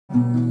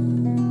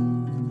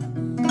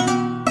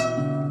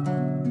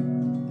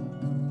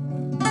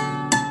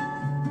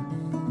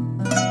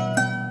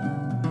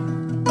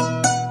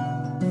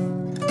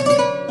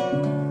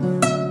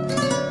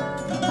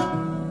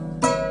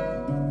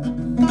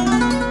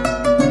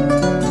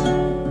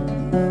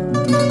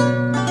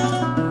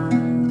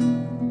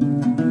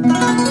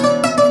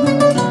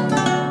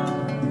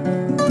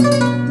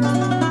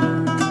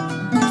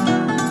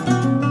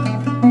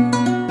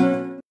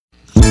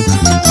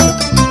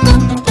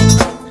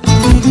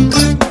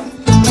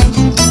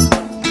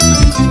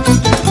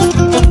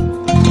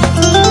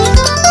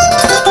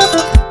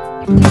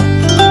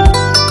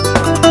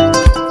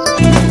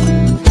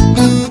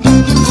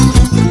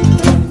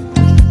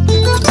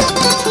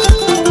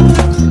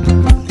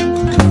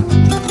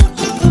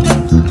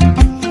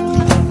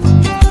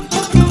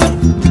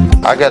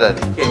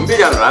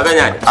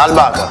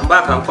Albaka.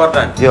 Mbaka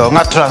important. Yo,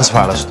 nga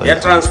transfer la sto. Ya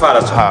transfer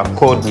la sto. Ha,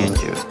 code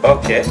nyingi.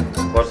 Okay.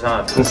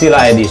 Kosa.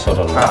 Nsila ID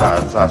soto.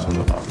 Sa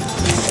soto.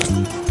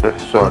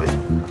 Sorry.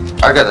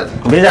 Agada.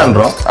 Bijan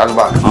bro.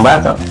 Albaka.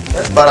 Mbaka.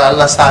 Bara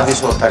alla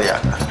service o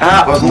tariaka.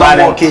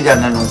 Mbale. Mo ki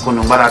janna nun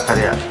kunu bara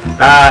tariaka.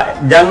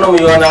 Jannom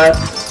yona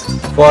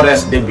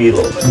forest de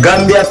bureau.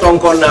 Gambia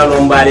tonkon na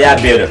no mbali ya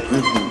bere.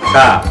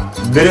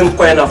 Birin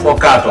koyna fo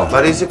kato.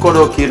 Bari si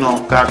kodo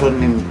kino kato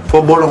nim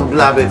fo bolong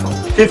labe ko.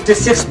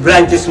 56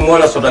 branches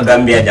mola soto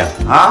Gambia jam.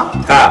 Ha?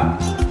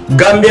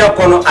 Gambia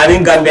kono ani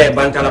Gambia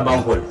bantala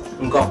bankol.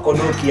 Nko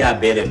kono kiya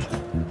bere.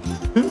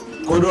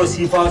 Kodo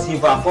sifa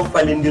fo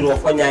falindiro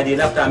fo nyaadi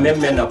lafta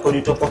même na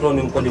kodi to poto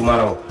nim kodi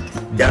maraw.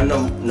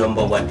 Jannom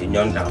number 1 ti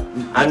nyonta.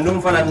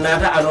 Andum fana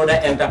nata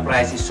anoda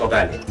enterprise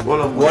sotale.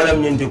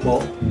 Wolam nyindi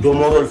ko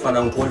domorol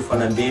fana kol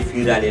fana be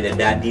firale le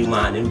dadi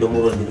ma ni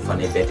domorol ni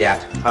fana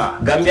beteata.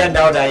 Gambia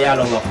dawda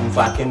yalo ngam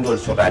fa kendol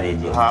sotale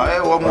je.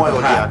 Wo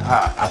moyo diat.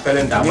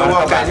 Apelen da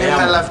baraka ni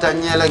lafta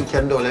nyelen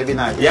kendol e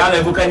binaji.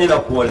 Yalo bukani la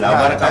ko la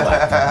baraka ba.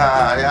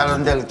 Yalo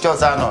ndel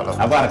chosano lo.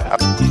 Baraka.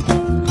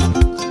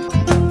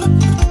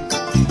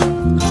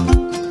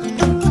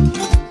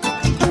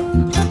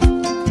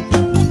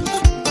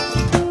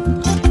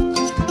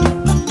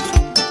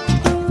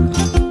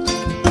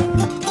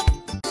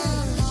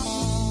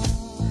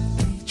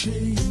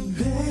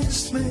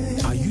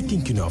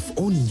 Of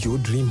owning your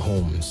dream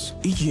homes,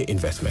 EJ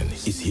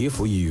Investment is here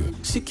for you.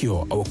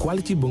 Secure our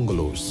quality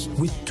bungalows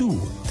with 2,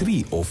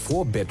 3 or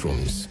 4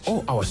 bedrooms,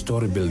 or our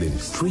story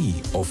buildings 3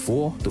 or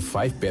 4 to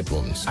 5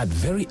 bedrooms at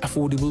very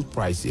affordable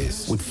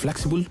prices with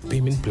flexible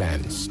payment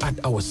plans at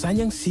our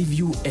Sanyang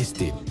Seaview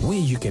Estate, where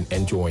you can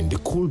enjoy the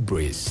cool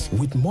breeze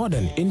with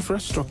modern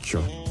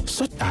infrastructure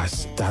such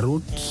as tar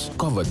roads,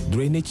 covered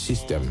drainage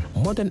system,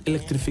 modern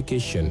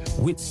electrification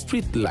with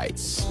street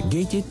lights,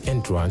 gated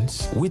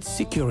entrance with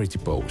security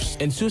posts,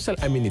 and social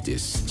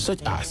amenities such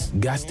as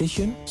gas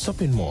station,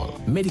 shopping mall,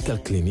 medical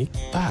clinic,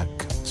 park,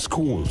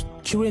 schools,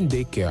 children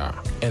daycare,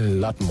 and a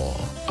lot more.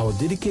 Our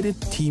dedicated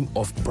team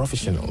of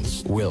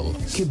professionals will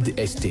keep the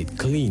estate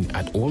clean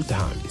at all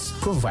times,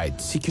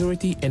 provide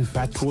security and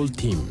patrol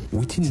team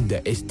within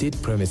the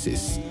estate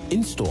premises,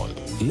 install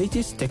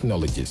latest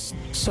technologies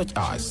such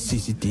as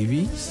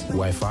CCTV,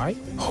 Wi-Fi,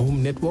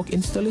 home network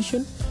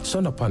installation,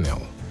 solar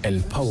panel,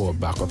 and power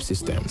backup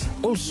system.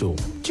 Also,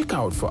 check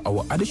out for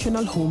our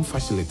additional home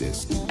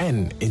facilities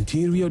and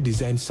interior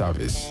design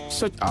service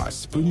such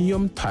as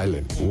premium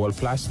tiling, wall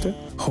plaster,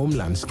 home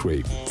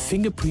landscape,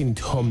 fingerprint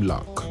home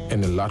lock,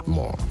 and a lot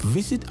more.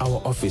 Visit our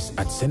office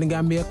at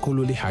Senegambia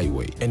Kololi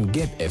Highway and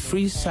get a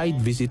free site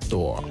visit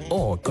tour,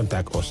 or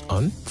contact us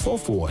on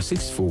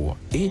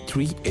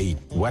 4464838.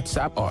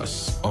 WhatsApp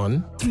us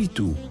on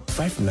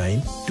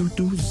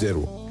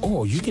 3259220.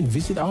 Or you can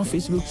visit our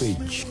Facebook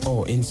page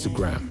or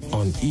Instagram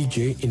on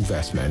EJ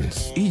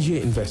Investments.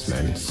 EJ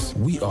Investments,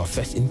 we are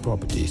first in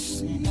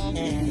properties.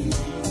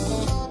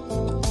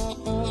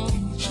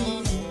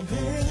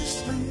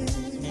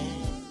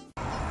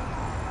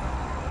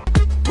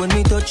 When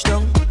we touch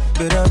down,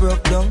 better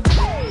broke down.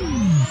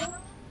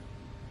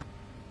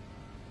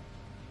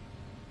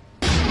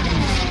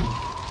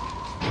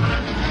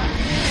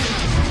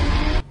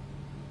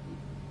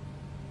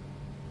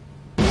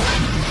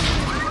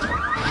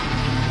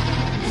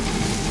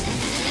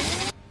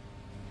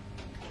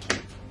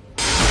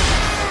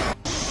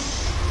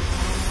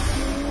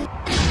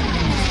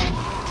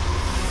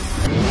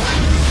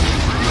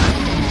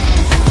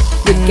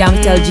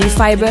 Gamtel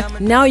G-Fiber,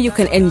 now you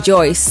can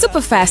enjoy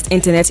super fast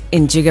internet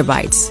in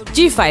gigabytes.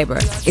 G-Fiber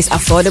is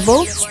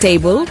affordable,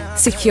 stable,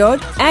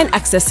 secured, and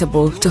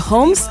accessible to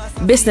homes,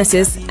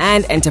 businesses,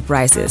 and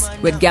enterprises.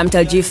 With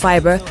Gamtel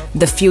G-Fiber,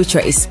 the future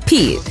is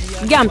speed.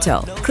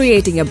 Gamtel,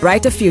 creating a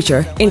brighter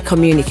future in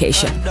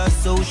communication.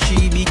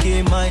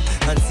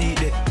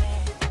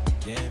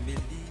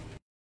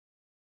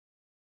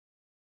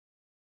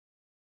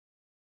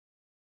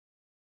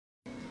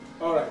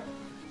 All right.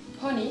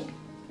 Honey,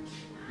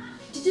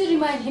 did you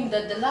remind him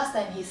that the last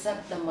time he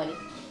sent the money,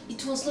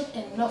 it was not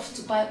enough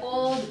to buy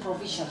all the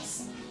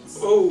provisions?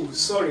 Oh,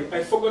 sorry,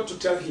 I forgot to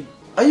tell him.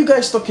 Are you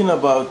guys talking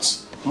about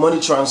money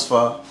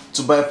transfer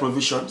to buy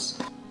provisions?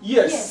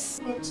 Yes.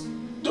 But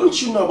Don't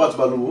you know about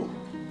Baluwo?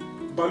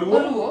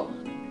 Baluwo?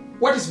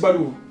 What is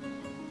Baluwo?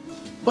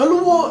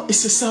 Baluwo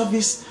is a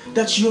service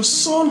that your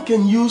son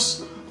can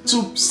use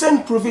to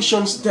send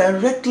provisions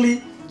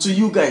directly to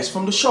you guys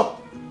from the shop.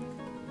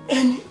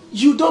 And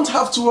you don't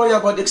have to worry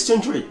about the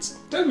exchange rate.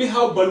 Tell me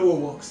how Baluwo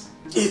works.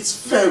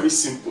 It's very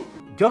simple.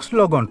 Just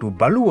log on to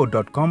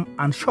baluwo.com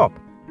and shop,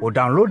 or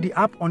download the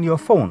app on your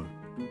phone.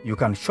 You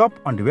can shop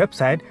on the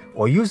website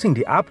or using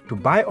the app to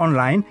buy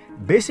online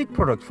basic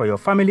products for your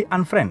family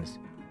and friends.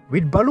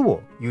 With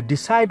Baluwo, you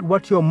decide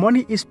what your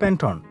money is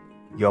spent on.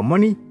 Your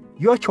money,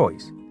 your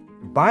choice.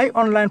 Buy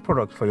online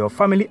products for your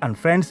family and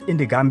friends in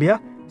the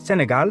Gambia,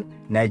 Senegal,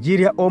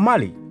 Nigeria or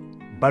Mali.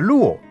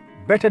 Baluwo,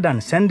 better than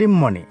sending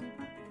money.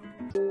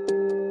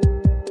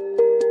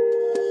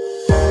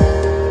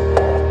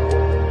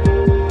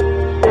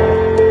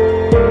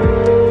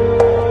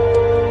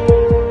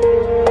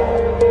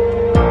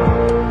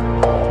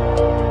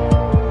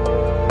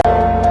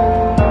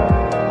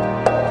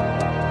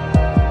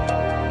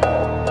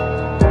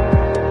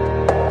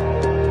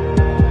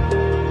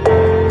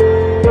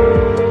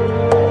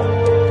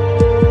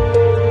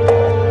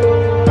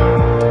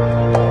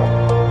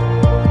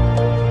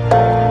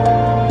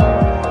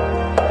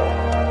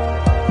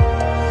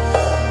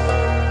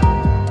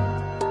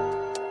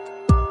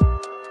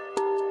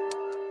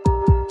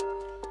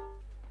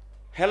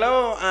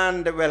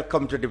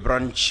 Welcome to the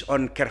brunch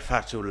on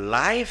Fatou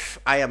Live.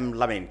 I am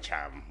Lamin,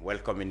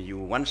 welcoming you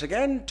once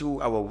again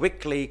to our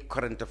weekly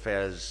current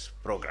affairs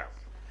program.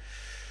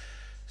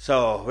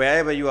 So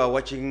wherever you are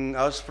watching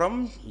us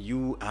from,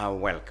 you are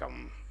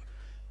welcome.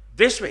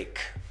 This week,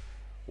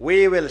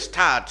 we will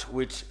start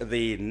with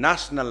the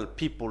National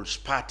People's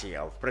Party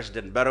of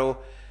President Barrow,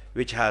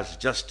 which has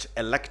just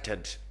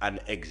elected an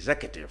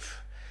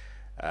executive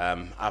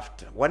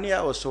after 1 year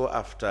or so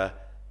after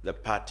the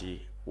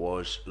party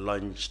was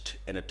launched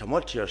in a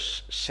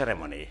tumultuous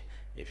ceremony,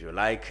 if you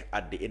like,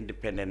 at the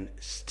Independent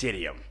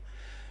Stadium.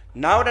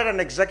 Now that an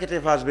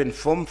executive has been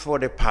formed for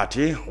the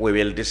party, we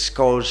will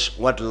discuss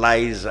what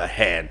lies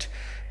ahead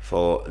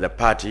for the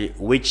party,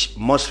 which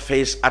must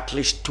face at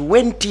least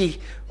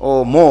 20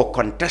 or more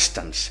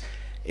contestants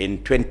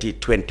in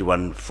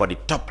 2021 for the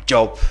top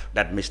job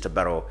that Mr.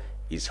 Barrow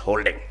is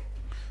holding.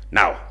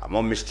 Now,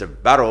 among Mr.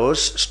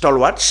 Barrow's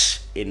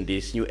stalwarts in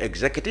this new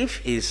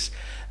executive is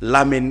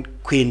Lamin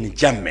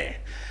Jammeh.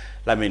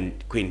 Lamin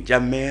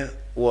Jammeh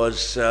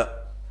was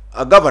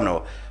a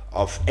governor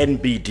of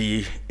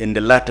NBD in the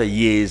latter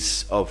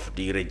years of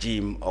the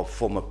regime of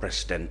former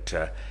President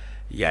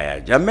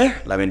Yahya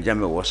Jammeh. Lamin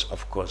Jammeh was,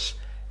 of course,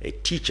 a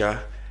teacher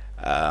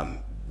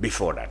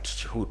before that,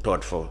 who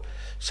taught for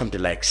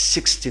something like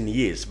 16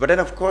 years. But then,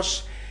 of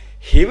course,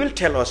 he will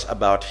tell us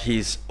about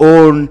his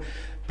own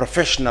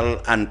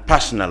professional and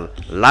personal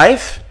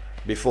life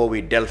before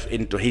we delve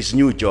into his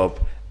new job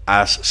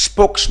as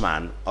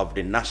spokesman of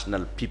the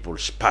National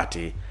People's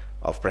Party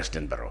of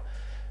President Barrow.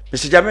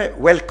 Mr. Jammeh,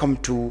 welcome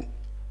to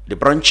the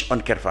brunch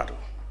on Fatou.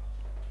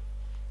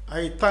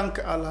 I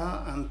thank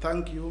Allah and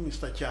thank you,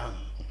 Mr. Chan,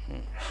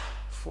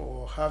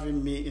 for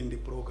having me in the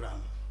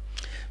program.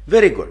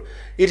 Very good.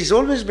 It has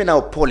always been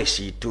our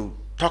policy to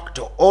talk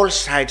to all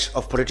sides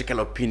of political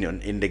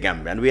opinion in the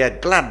Gambia, and we are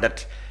glad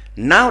that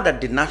now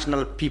that the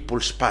National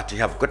People's Party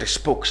have got a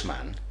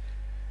spokesman,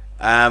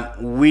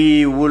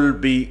 we will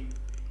be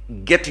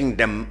getting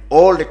them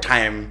all the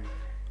time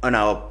on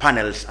our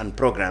panels and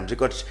programs,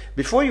 because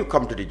before you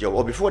come to the job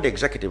or before the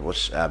executive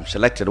was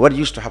selected, what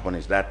used to happen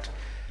is that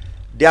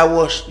there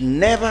was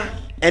never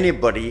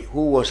anybody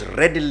who was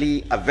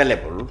readily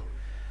available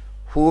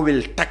who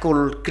will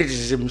tackle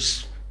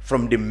criticisms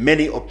from the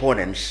many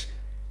opponents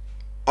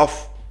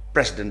of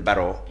President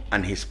Barrow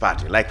and his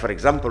party. Like, for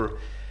example,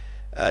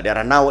 there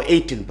are now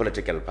 18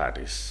 political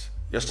parties,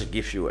 just to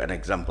give you an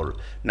example.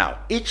 Now,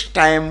 each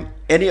time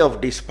any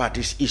of these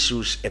parties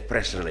issues a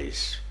press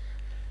release,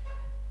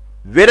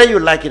 whether you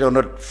like it or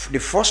not, the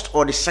first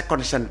or the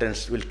second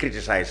sentence will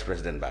criticize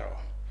President Barrow.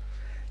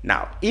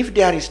 Now, if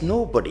there is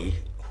nobody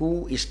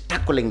who is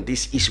tackling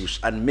these issues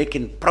and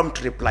making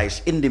prompt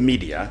replies in the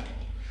media,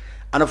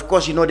 and of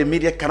course, you know, the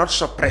media cannot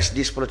suppress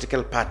these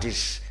political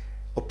parties'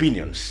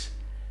 opinions,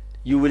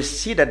 you will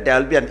see that there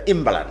will be an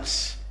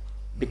imbalance,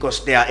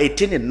 because they are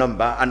 18 in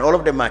number and all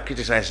of them are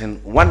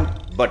criticizing one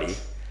body,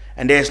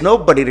 and there is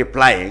nobody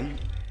replying,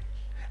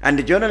 and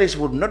the journalists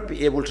would not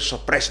be able to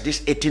suppress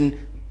these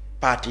 18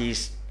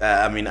 parties,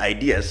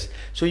 ideas.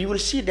 So you will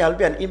see there will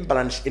be an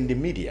imbalance in the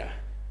media,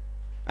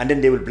 and then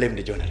they will blame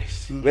the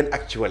journalists, when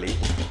actually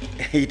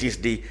it is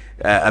the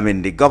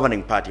the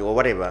governing party or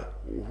whatever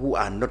who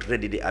are not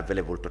readily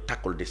available to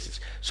tackle this.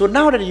 So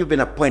now that you've been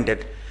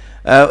appointed,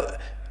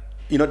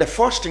 you know, the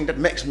first thing that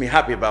makes me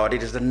happy about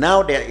it is that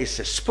now there is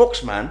a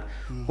spokesman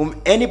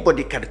whom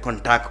anybody can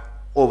contact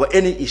over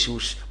any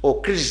issues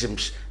or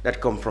criticisms that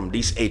come from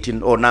these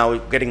 18 or now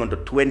getting on to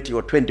 20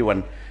 or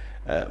 21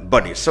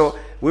 bodies. So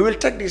we will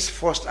take this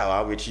first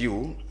hour with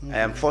you.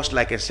 First,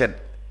 like I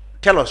said,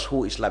 tell us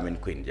who is Lamin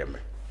Jammeh.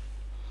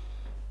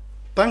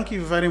 Thank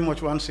you very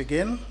much once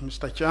again,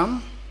 Mr.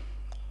 Cham.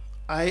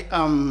 I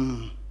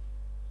am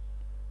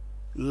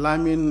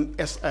Lamin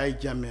S.I.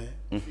 Jammeh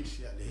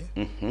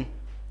officially,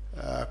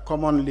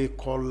 commonly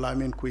called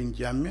Lamin Queen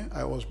Jammeh.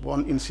 I was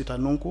born in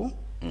Sitanunku,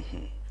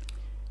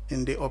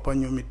 in the Upper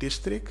Nyumi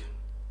district,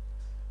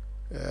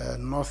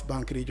 North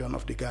Bank region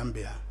of the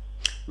Gambia.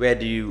 Where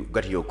do you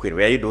got your queen?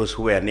 Were you those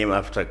who were named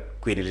after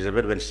Queen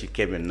Elizabeth when she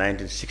came in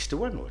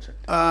 1961, was it?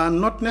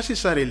 Not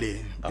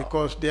necessarily,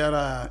 because there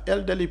are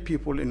elderly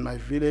people in my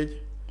village,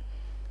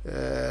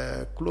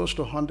 close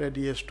to 100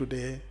 years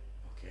today,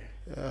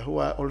 who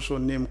are also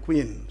named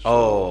queens.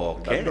 So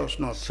okay. That does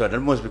not. So that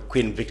must be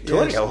Queen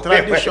Victoria. Yes,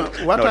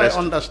 tradition, what I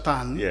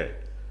understand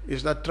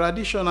is that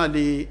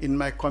traditionally in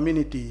my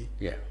community,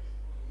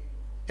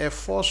 a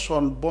first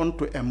son born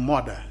to a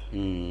mother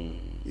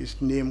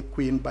is named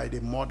queen by the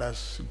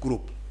mother's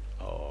group.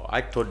 Oh,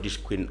 I thought this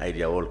queen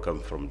idea all come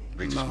from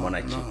British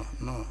monarchy.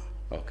 No.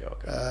 Okay.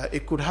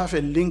 It could have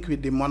a link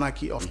with the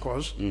monarchy, of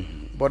course,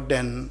 but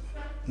then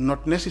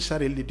not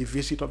necessarily the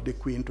visit of the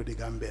queen to the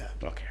Gambia.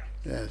 Okay.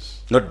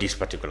 Yes. Not this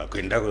particular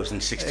queen, that was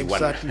in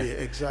 61.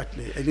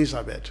 Exactly.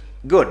 Elizabeth.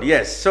 Good,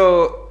 yes.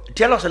 So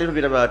tell us a little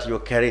bit about your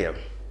career.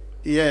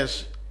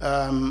 Yes.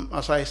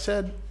 As I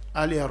said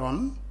earlier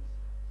on,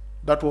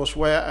 that was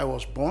where I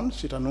was born,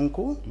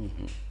 Sitanunku.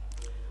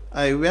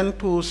 I went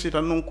to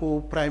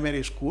Sitanunku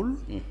Primary School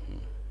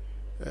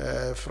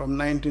from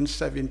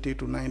 1970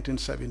 to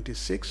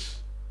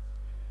 1976,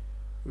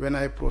 when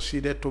I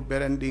proceeded to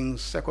Berending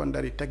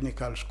Secondary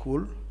Technical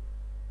School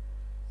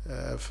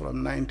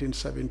from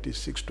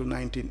 1976 to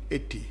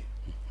 1980.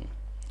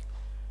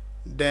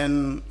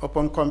 Then,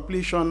 upon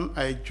completion,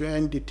 I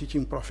joined the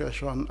teaching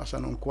profession as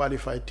an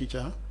unqualified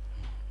teacher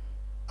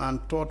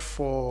and taught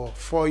for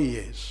 4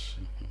 years.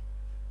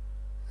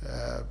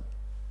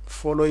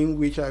 Following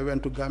which I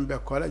went to Gambia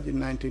College in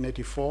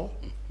 1984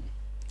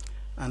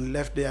 and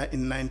left there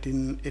in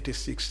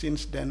 1986.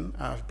 Since then,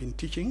 I've been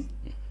teaching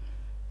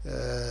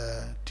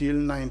till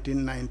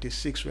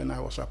 1996 when I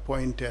was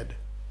appointed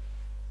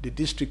the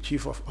district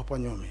chief of Upper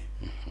Nyumi.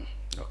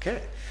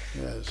 Okay.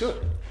 Yes. Good.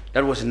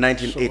 That was in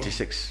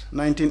 1986. So,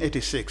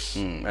 1986.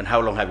 And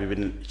how long have you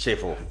been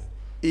CFO?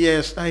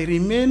 Yes, I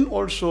remain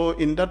also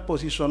in that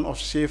position of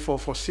CFO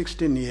for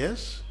 16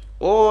 years.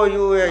 Oh,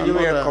 you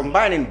were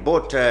combining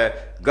both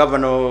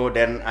governor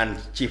then and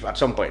chief at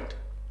some point.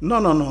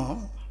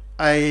 No.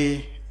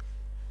 I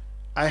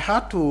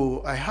had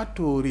to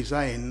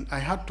resign. I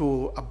had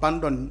to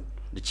abandon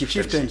the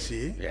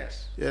chieftaincy.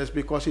 Yes,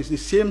 because it's the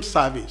same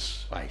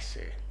service. I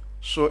see.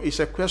 So it's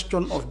a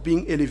question of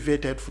being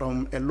elevated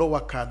from a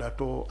lower cadre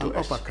to an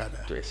upper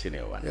cadre. To a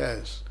senior one.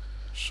 Yes.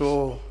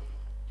 So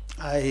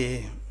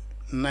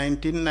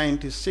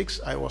 1996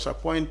 I was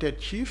appointed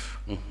chief.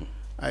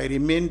 I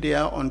remained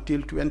there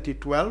until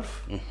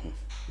 2012,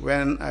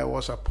 when I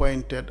was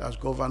appointed as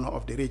governor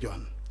of the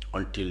region.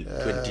 Until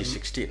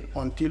 2016?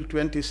 Until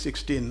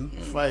 2016,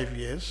 5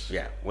 years.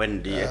 Yeah,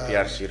 when the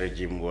APRC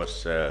regime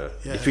was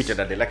defeated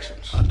at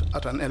elections.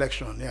 At an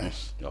election,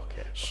 yes.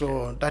 Okay.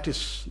 So that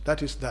is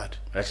that.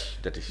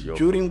 That is your...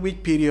 During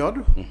which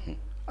period,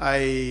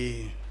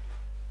 I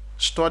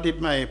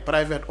studied my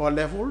private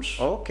O-levels.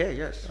 Okay,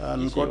 yes.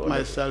 And got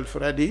myself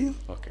ready.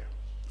 Okay.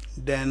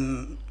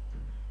 Then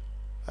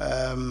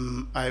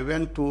I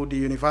went to the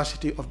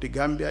University of the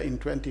Gambia in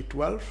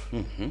 2012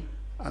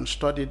 and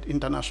studied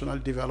international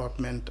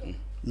development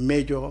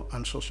major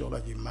and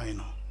sociology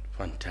minor.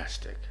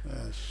 Fantastic.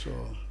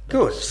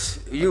 Good.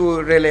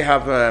 You really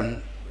have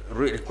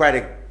quite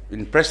an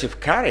impressive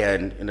career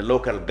in the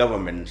local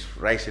government,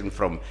 rising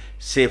from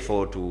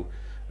CFO to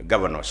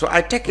governor. So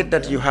I take it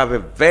that you have a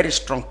very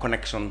strong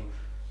connection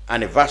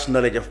and a vast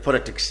knowledge of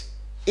politics,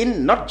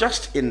 not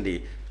just in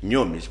the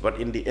Nyumis, but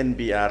in the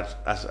NBR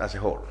as a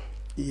whole.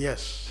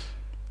 Yes.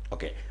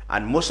 Okay.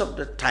 And most of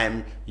the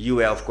time, you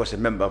were, of course, a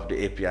member of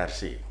the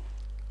APRC.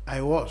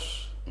 I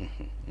was.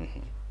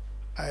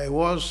 I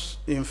was,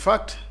 in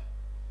fact,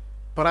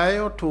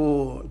 prior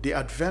to the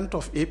advent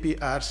of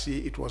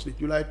APRC, it was the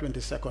July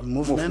 22nd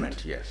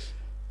movement. Yes.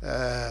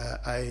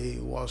 I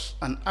was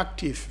an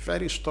active,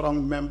 very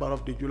strong member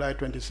of the July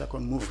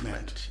 22nd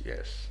movement.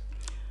 Yes.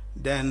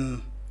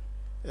 Then,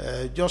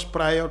 just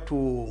prior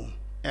to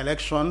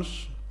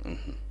elections,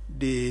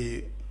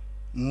 the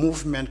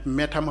movement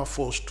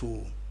metamorphosed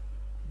to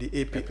the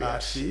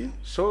APRC.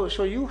 So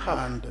you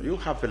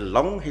have a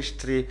long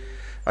history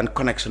and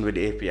connection with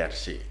the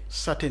APRC.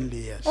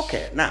 Certainly, yes.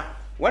 Okay, now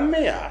one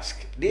may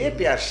ask, the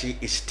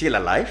APRC is still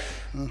alive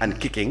and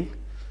kicking,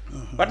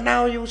 but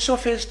now you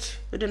surfaced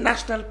with the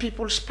National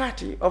People's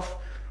Party of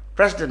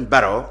President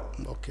Barrow.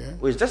 Okay.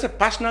 Is that a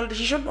personal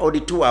decision, or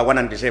the two are one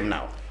and the same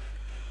now?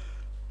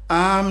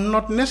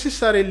 Not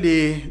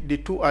necessarily the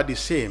two are the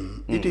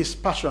same. It is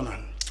personal.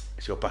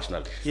 It's your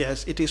personal decision?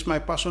 Yes, it is my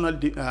personal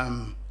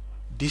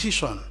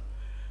decision.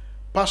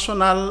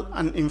 Personal,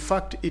 and in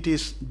fact, it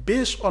is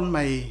based on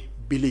my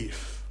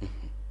belief.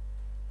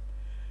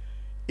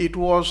 It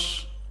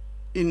was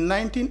in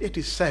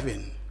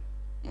 1987,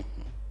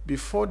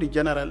 before the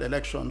general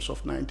elections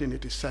of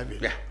 1987.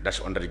 Yeah, that's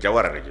under the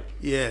Jawara regime.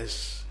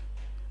 Yes.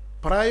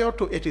 Prior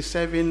to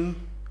 87,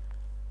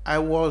 I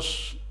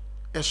was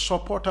a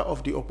supporter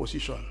of the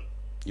opposition.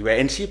 You were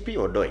NCP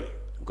or DOI?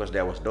 Because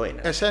there was DOI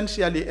now.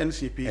 Essentially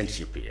NCP.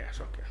 NCP, yes,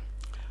 okay.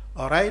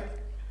 All right.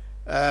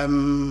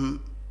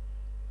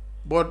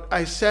 But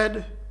I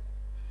said,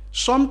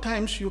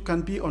 sometimes you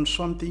can be on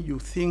something you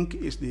think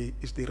is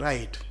the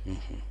right,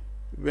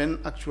 when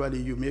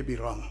actually you may be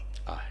wrong.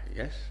 Ah,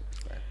 yes.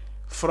 Right.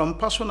 From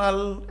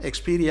personal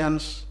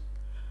experience,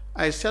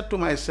 I said to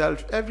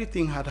myself,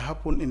 everything had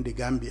happened in the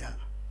Gambia.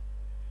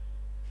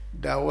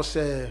 There was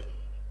a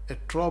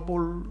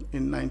trouble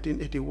in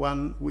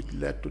 1981 which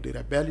led to the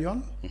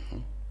rebellion,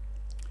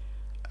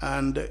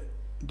 and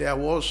there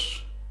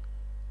was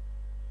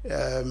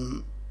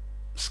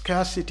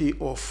scarcity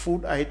of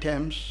food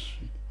items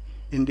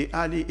in the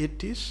early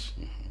 80s.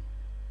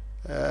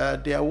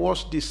 There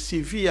was this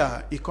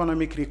severe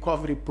economic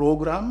recovery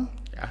program.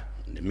 Yeah,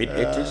 in the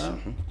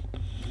mid-80s.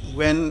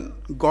 When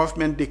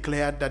government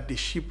declared that the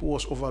ship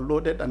was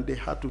overloaded and they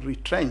had to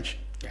retrench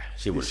the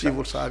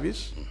civil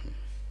service.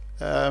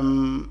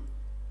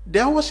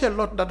 There was a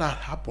lot that had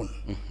happened.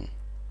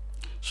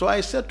 So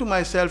I said to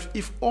myself,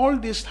 if all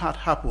this had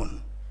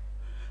happened,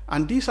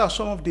 and these are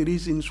some of the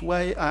reasons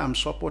why I am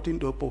supporting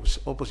the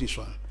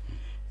opposition,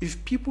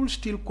 if people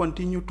still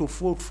continue to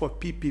vote for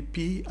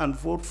PPP and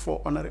vote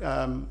for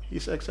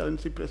His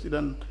Excellency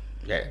President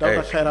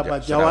Dr. Kerr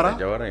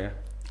Jawara,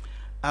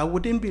 I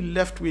wouldn't be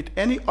left with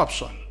any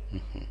option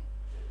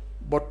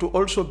but to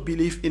also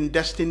believe in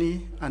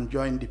destiny and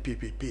join the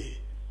PPP.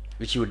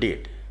 Which you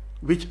did?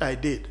 Which I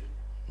did.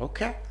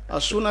 Okay.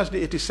 As soon as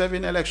the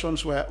 87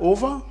 elections were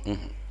over,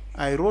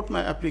 I wrote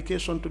my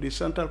application to the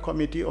Central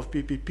Committee of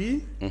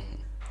PPP,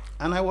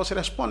 and I was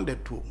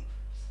responded to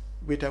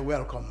with a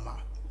welcome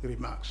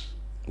remarks.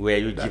 Were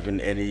you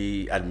given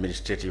any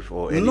administrative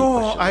or any?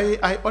 No,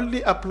 I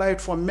only applied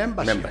for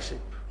membership.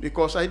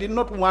 Because I did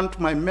not want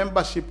my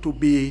membership to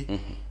be,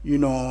 you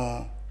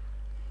know,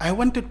 I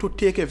wanted to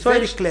take a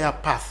very clear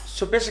path.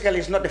 So basically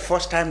it's not the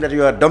first time that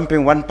you are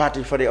dumping one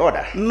party for the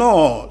other?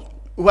 No.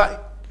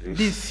 Well,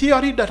 the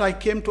theory that I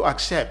came to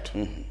accept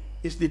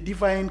is the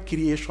divine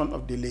creation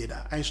of the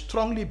leader. I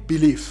strongly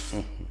believe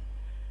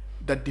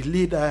that the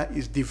leader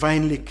is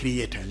divinely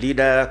created.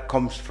 Leader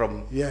comes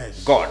from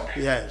God.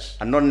 Yes.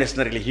 And not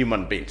necessarily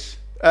human beings.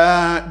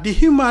 The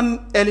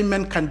human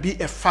element can be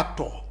a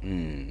factor.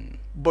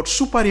 But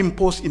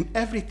superimposed in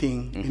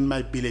everything, in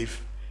my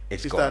belief,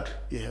 is God.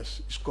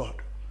 Yes, it's God.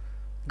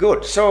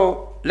 Good.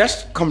 So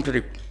let's come to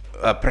the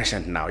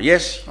present now.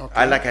 Yes,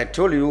 like I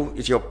told you,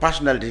 it's your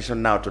personal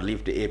decision now to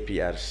leave the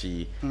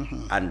APRC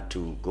and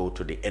to go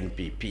to the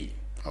NPP.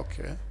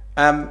 Okay.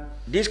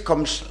 This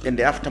comes in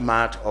the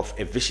aftermath of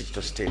a visit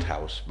to State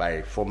House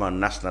by former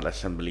National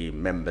Assembly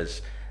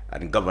members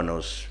and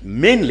governors,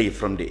 mainly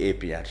from the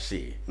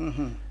APRC.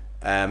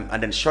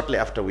 And then shortly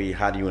after, we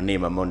had your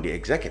name among the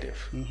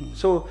executive.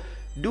 So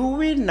do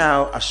we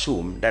now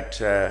assume that,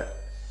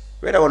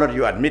 whether or not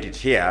you admit it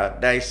here,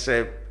 there is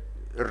a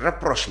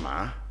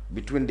rapprochement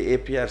between the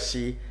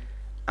APRC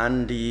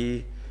and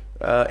the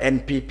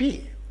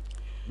NPP?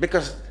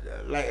 Because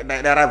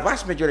there are a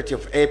vast majority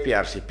of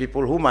APRC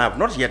people whom I have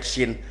not yet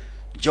seen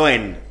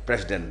join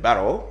President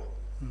Barrow.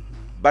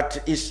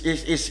 But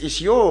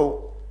is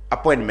your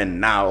appointment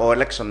now or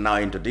election now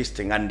into this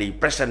thing and the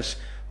presence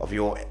of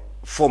your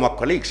former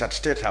colleagues at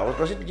State House,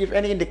 does it give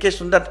any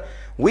indication that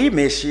we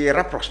may see a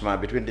rapprochement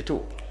between the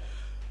two?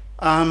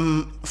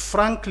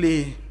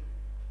 Frankly,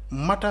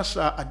 matters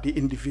are at the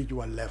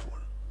individual level.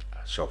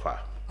 So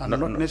far. And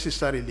not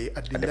necessarily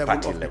at the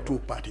level of the two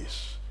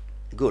parties.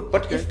 Good.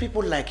 But if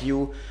people like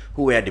you,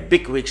 who were the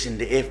bigwigs in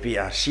the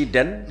APRC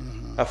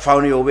then, have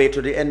found your way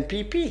to the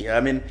NPP,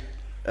 I mean,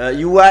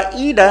 you are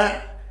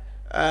either,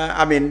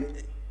 I mean,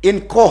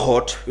 in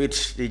cohort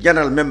with the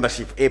general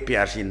membership of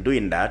APRC in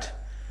doing that,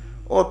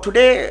 or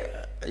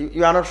today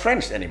you are not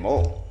friends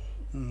anymore.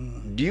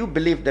 Do you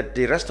believe that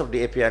the rest of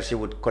the APRC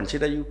would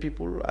consider you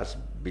people as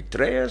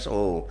betrayers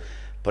or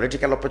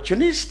political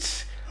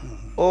opportunists?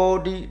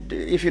 Or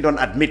if you don't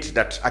admit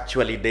that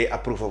actually they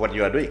approve of what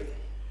you are doing?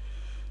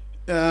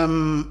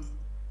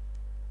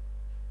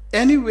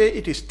 Any way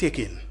it is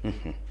taken,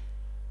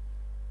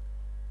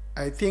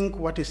 I think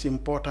what is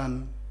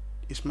important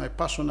is my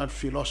personal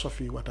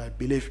philosophy, what I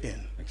believe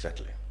in.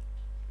 Exactly.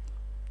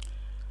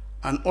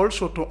 And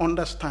also to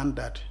understand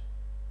that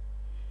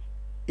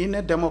in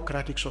a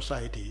democratic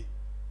society,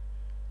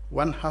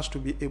 one has to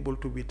be able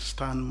to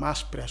withstand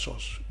mass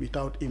pressures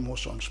without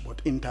emotions,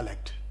 but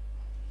intellect.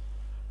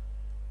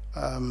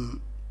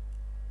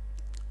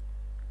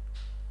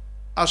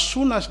 As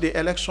soon as the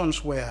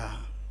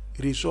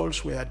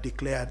results were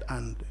declared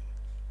and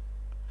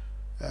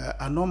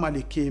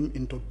anomaly came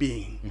into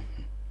being,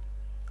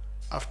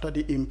 after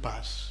the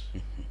impasse,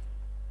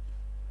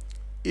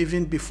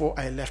 even before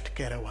I left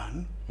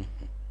Caravan,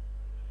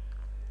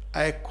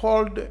 I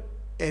called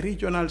a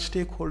regional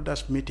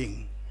stakeholders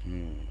meeting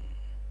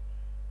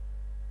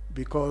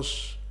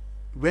because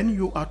when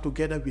you are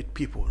together with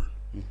people,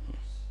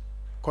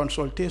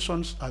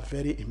 consultations are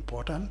very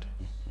important.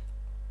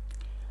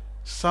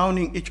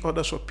 sounding each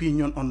other's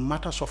opinion on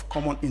matters of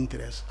common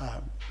interest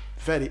are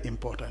very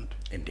important.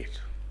 Indeed.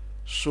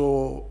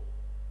 So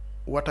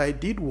what I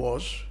did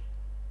was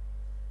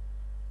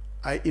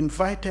I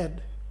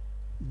invited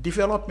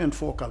development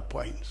focal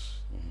points.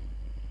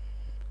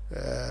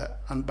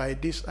 And by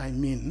this I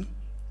mean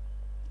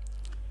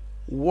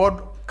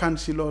ward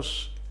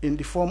councillors in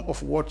the form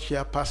of ward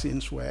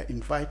chairpersons were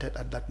invited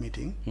at that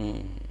meeting.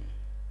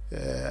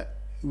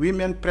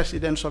 Women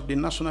presidents of the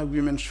National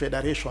Women's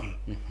Federation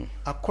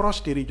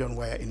across the region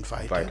were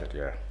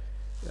invited.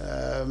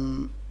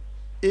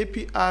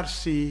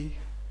 APRC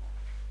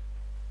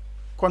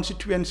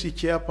constituency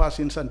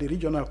chairpersons and the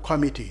regional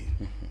committee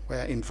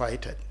were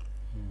invited.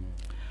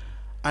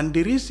 And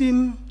the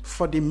reason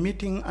for the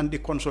meeting and the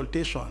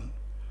consultation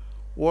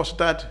was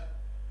that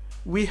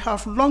we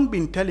have long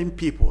been telling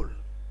people,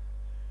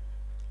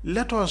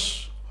 let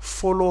us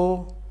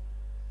follow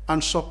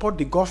and support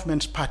the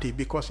government's party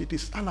because it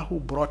is Allah who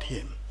brought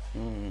him.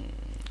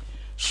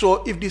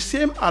 So if the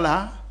same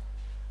Allah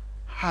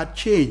had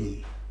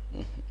changed,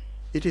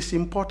 it is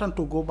important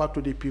to go back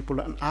to the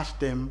people and ask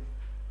them,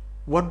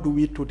 what do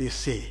we today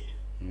say?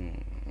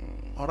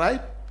 All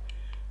right?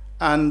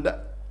 And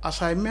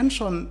as I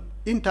mentioned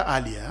inter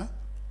alia,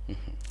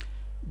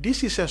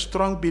 this is a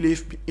strong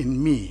belief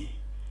in me.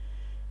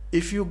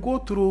 If you go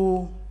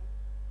through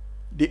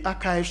the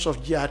archives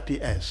of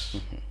GRTS,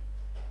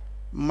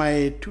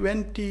 my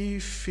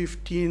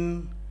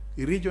 2015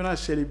 regional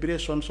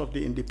celebrations of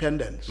the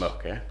independence,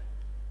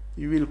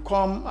 you will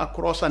come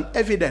across an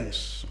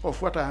evidence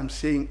of what I am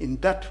saying in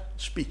that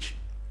speech.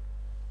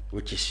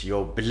 Which is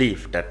your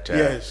belief that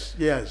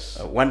yes.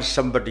 Once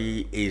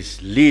somebody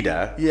is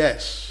leader,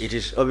 it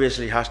is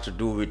obviously has to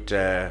do with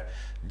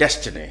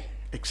destiny.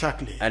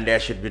 Exactly. And there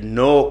should be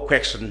no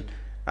question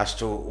as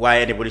to why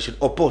anybody should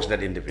oppose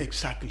that individual.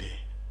 Exactly.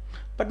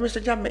 But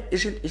Mr. Jammeh,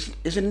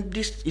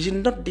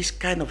 isn't not this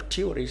kind of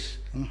theories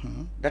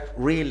that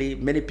really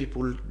many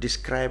people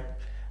describe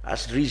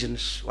as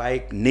reasons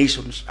why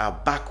nations are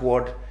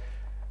backward,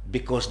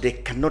 because they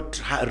cannot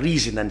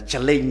reason and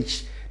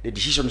challenge the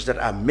decisions that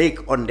are made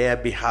on their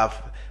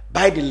behalf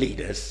by the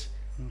leaders,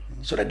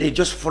 so that they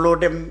just follow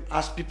them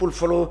as people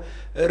follow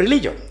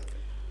religion,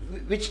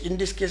 which in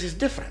this case is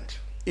different.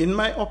 In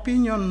my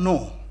opinion,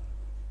 no.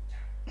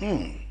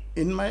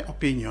 In my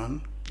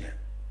opinion,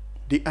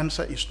 the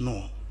answer is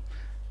no.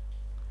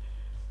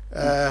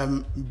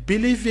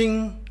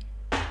 Believing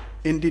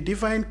in the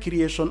divine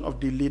creation of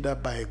the leader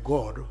by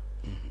God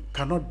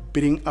cannot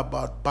bring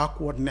about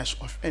backwardness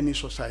of any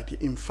society.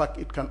 In fact,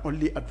 it can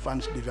only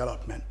advance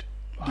development,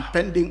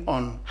 depending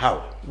on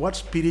what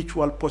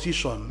spiritual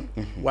position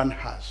one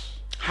has.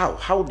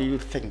 How do you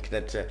think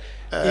that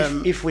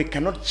if we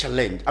cannot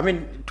challenge, I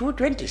mean, to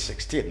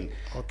 2016,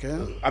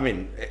 I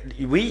mean,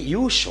 you were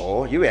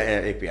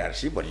an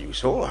APRC, but you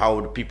saw how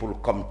the people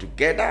come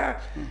together,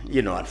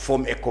 you know, and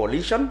form a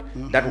coalition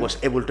that was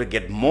able to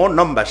get more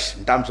numbers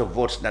in terms of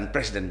votes than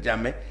President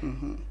Jammeh.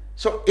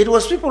 So it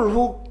was people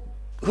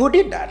who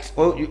did that.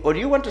 Or do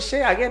you want to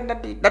say again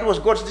that that was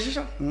God's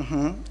decision?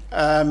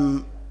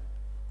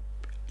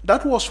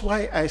 That was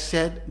why I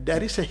said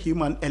there is a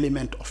human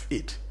element of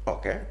it.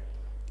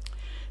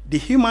 The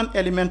human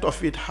element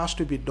of it has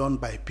to be done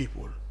by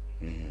people.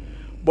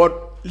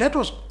 But let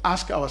us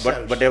ask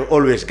ourselves. But they're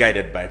always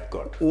guided by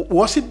God.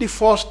 Was it the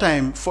first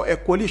time for a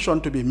coalition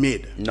to be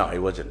made? No, it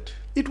wasn't.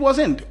 It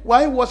wasn't.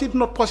 Why was it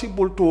not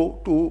possible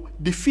to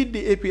defeat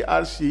the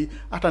APRC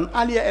at an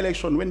earlier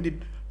election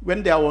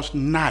when there was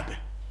NAD?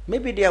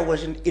 Maybe there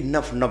wasn't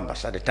enough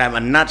numbers at the time,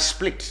 and NAD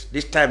split.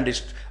 This time,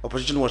 this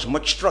opposition was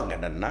much stronger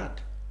than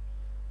NAD.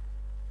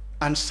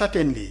 And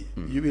certainly,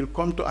 you will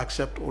come to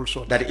accept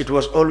also that it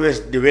was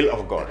always the will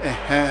of God.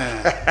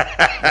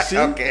 See?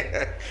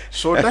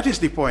 So that is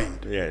the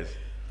point. Yes.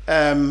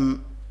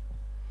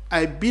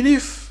 I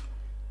believe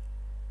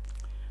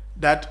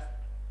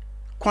that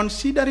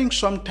considering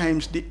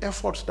sometimes the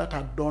efforts that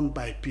are done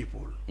by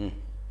people,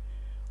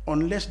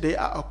 unless they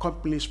are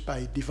accomplished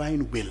by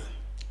divine will,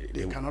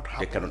 they cannot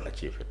happen. They cannot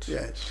achieve it.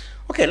 Yes.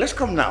 Okay, let's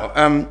come now.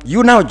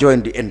 You now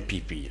joined the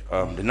NPP,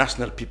 the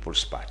National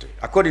People's Party.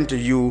 According to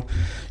you,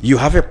 you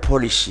have a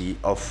policy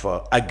of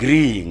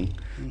agreeing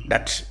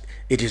that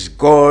it is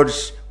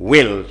God's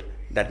will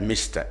that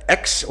Mr.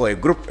 X or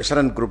a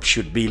certain group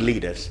should be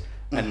leaders,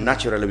 and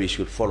naturally we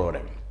should follow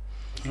them.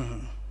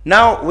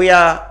 Now we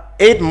are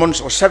 8 months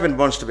or 7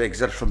 months to be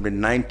exact from the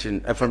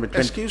 20.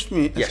 Excuse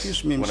me,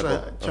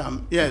 Mr.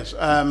 Cham. Yes.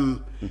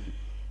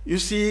 You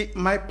see,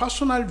 my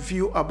personal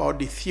view about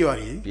the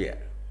theory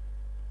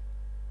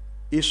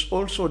is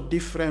also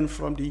different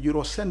from the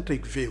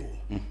Eurocentric view.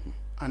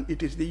 And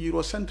it is the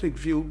Eurocentric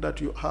view that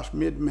you have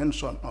made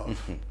mention of.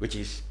 Which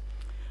is?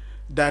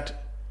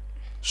 That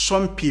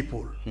some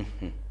people,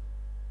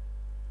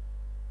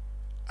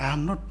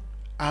 I'm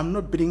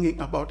not bringing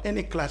about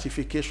any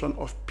classification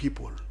of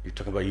people. You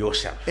talk about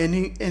yourself.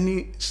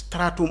 Any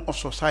stratum of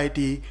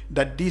society,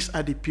 that these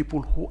are the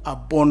people who are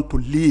born to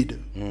lead.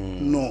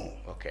 No.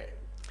 Okay.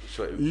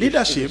 So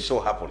leadership, if it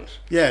so happens.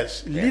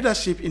 Yes,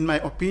 leadership, in my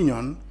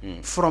opinion,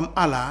 from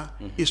Allah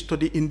is to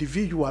the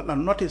individual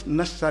and not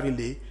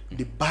necessarily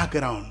the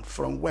background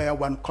from where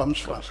one comes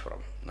from.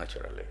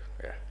 Naturally,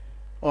 yeah.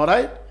 All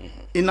right?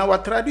 In our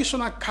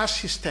traditional caste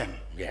system,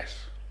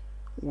 yes,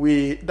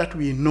 that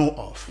we know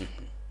of,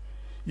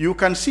 you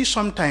can see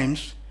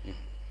sometimes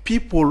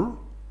people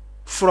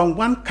from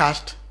one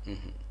caste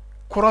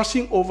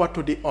crossing over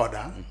to the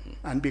other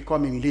and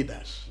becoming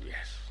leaders.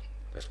 Yes,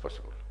 that's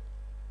possible.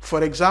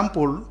 For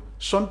example,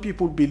 some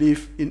people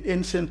believe in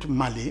ancient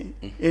Mali,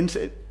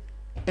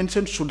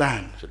 ancient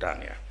Sudan.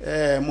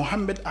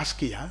 Muhammad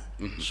Askia,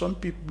 some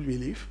people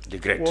believe, the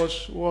great,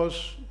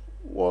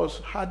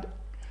 had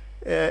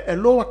a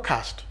lower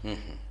caste.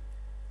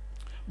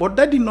 But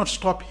that did not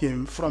stop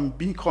him from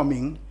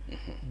becoming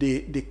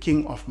the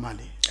king of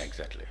Mali.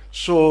 Exactly.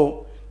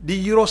 So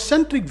the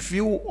Eurocentric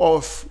view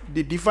of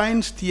the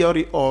divine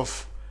theory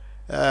of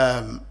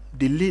the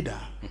leader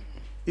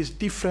is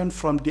different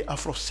from the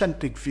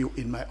Afrocentric view,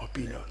 in my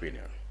opinion.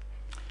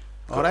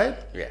 All right?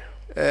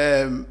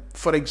 Yeah.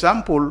 For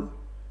example,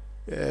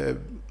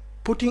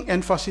 putting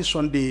emphasis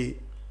on the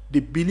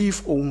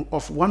belief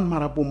of one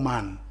Marabu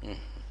man,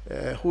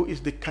 who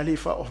is the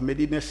Khalifa of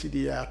Medina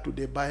Sidia to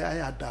the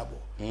Bayaya Dabo.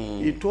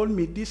 He told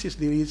me this is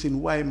the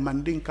reason why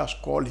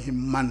Mandinkas call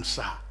him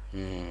Mansa.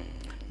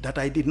 That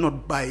I did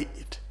not buy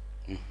it.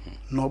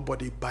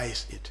 Nobody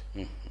buys it.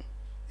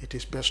 It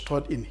is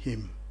bestowed in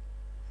him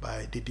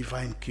by the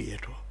divine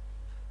creator.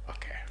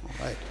 Okay.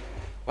 All right.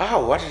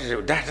 Wow,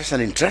 that's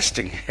an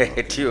interesting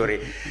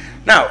theory.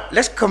 Now,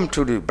 let's come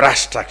to the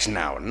brass tacks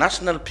now.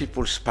 National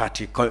People's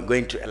Party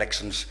going to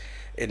elections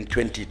in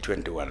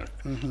 2021.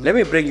 Let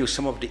me bring you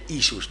some of the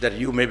issues that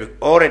you may be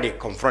already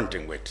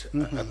confronted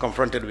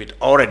with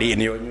already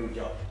in your new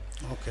job.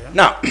 Okay.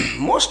 Now,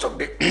 most of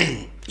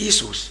the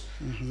issues,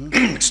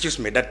 excuse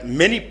me, that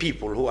many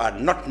people who are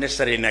not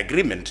necessarily in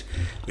agreement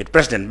with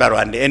President Barrow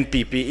and the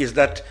NPP is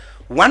that,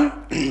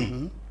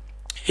 one,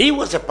 he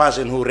was a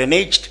person who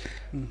reneged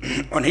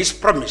on his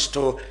promise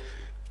to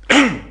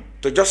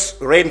just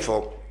reign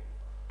for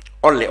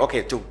only,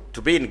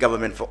 to be in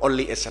government for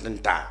only a certain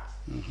time.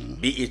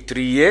 Be it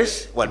 3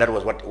 years, well, that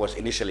was what was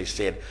initially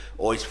said,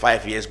 or it's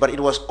 5 years, but it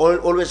was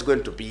always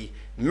going to be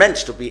meant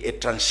to be a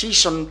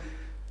transition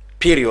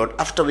period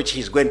after which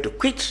he's going to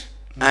quit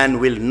and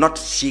will not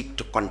seek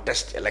to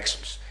contest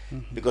elections.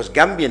 Because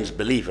Gambians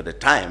believe at the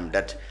time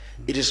that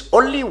it is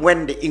only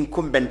when the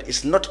incumbent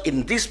is not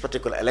in this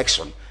particular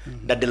election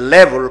that the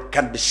level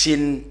can be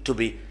seen to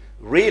be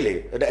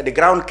really, the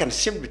ground can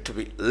seem to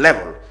be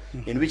level,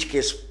 in which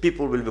case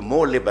people will be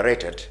more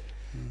liberated,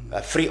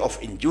 free of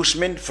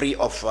inducement, free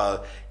of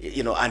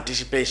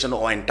anticipation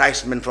or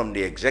enticement from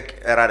the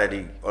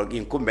the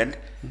incumbent.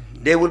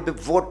 They will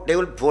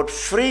vote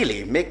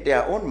freely, make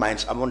their own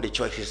minds among the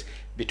choices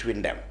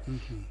between them.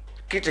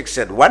 Critics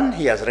said, one,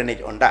 he has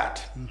reneged on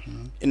that.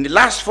 In the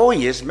last 4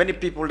 years, many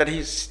people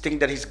think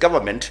that his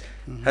government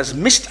has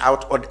missed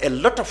out on a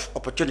lot of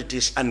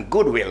opportunities and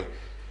goodwill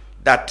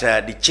that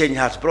the change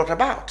has brought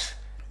about.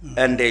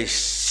 And there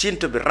seem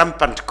to be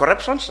rampant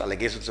corruptions,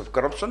 allegations of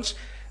corruptions.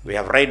 We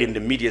have read in the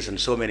media and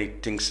so many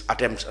things,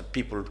 attempts at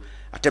people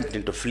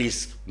attempting to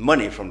fleece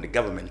money from the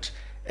government,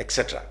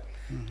 etc.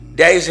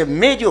 There is a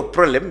major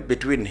problem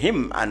between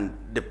him and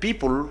the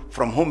people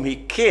from whom he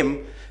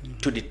came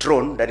to the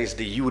throne, that is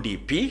the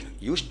UDP.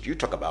 You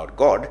talk about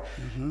God.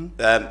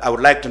 I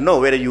would like to know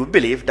whether you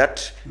believe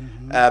that,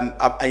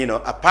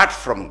 apart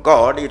from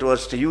God, it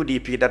was the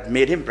UDP that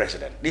made him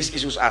president. These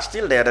issues are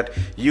still there that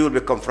you will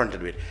be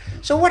confronted with.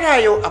 So what are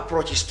your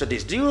approaches to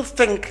this? Do you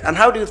think, and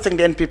how do you think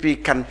the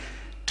NPP can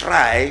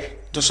try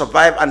to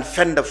survive and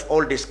fend off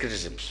all these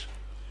criticisms?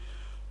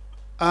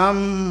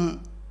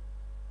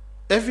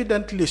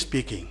 Evidently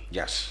speaking,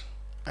 yes,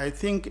 I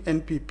think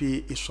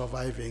NPP is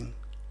surviving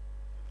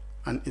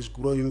and is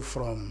growing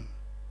from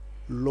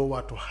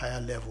lower to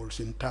higher levels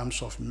in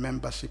terms of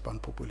membership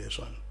and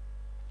population.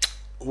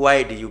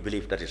 Why do you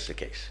believe that is the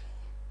case?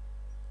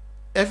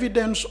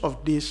 Evidence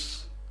of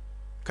this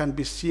can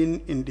be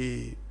seen in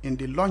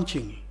the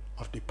launching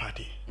of the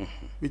party,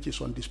 which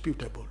is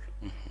undisputable.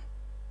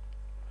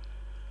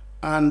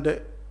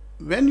 And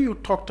when you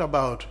talked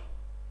about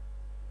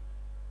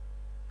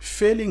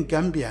failing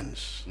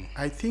Gambians,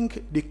 I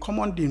think the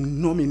common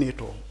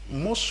denominator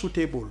most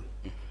suitable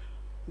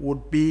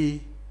would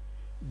be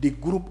the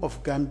group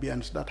of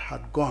Gambians that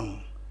had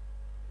gone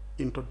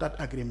into that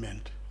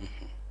agreement.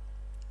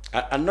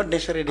 And not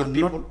necessarily the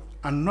people?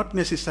 Not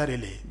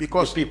necessarily.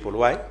 Because the people,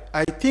 why?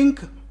 I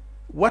think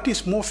what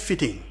is more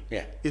fitting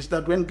is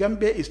that when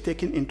Gambia is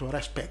taken into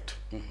respect,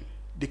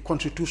 the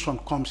constitution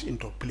comes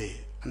into play,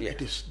 and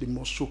it is the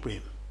most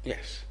supreme.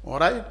 Yes. All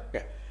right?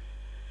 Yeah.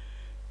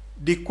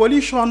 The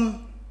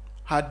coalition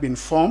had been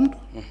formed,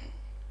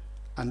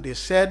 and they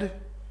said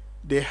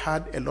they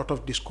had a lot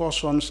of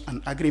discussions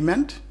and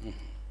agreement.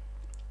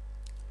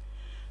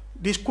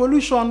 This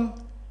coalition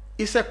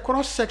is a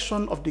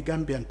cross-section of the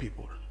Gambian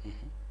people.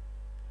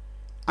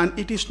 And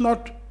it is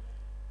not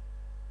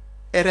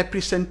a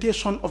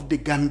representation of the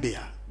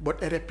Gambia.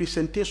 but a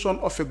representation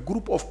of a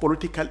group of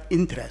political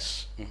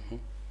interests.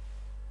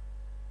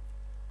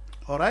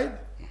 All right?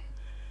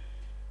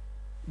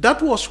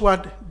 That was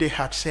what they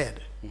had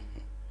said.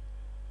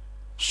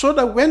 So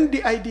that when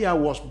the idea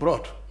was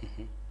brought,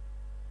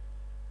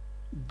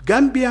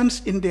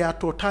 Gambians in their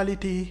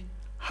totality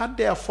had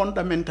their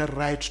fundamental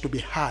rights to be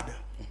heard.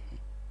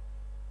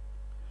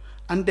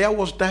 And there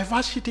was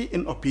diversity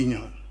in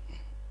opinion.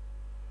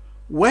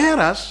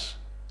 Whereas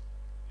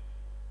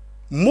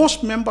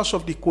most members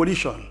of the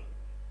coalition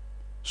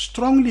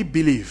strongly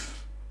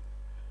believe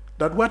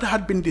that what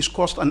had been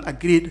discussed and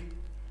agreed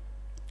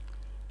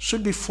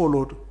should be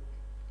followed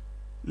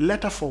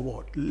letter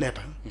for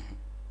letter.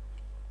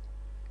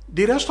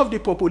 The rest of the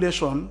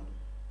population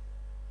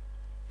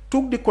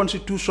took the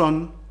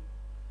constitution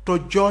to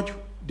judge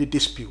the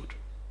dispute.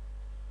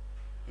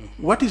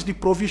 What is the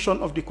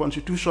provision of the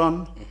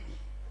constitution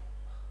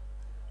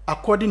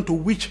according to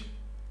which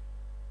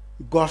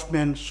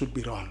government should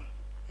be run?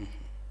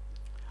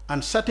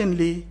 And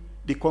certainly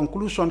the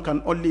conclusion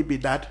can only be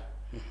that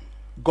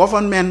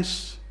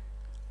governments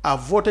are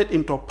voted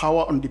into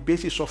power on the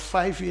basis of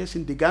 5 years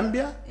in the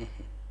Gambia,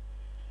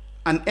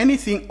 and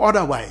anything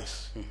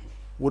otherwise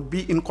would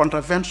be in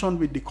contravention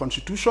with the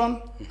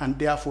constitution and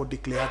therefore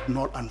declared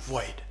null and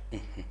void.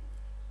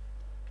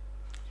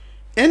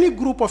 Any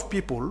group of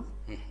people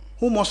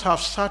who must have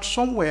sat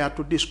somewhere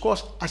to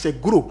discuss as a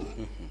group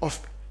of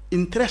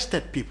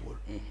interested people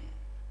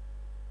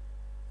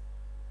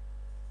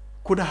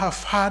could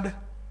have had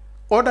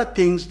other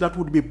things that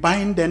would be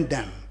binding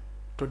them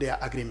to their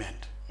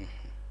agreement.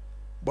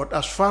 But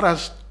as far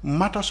as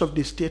matters of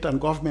the state and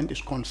government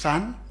is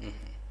concerned,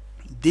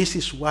 this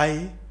is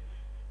why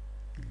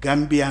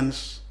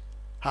Gambians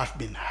have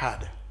been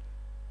heard.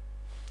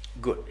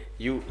 Good.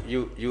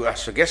 You are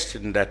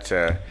suggesting that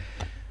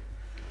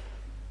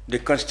the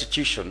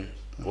Constitution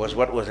was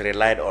what was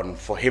relied on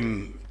for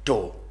him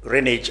to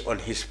renege on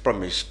his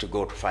promise to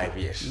go to 5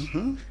 years.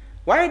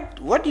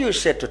 What do you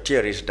say to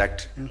theorists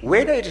that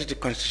whether it is the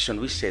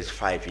Constitution which says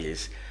 5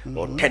 years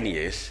or 10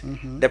 years,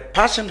 the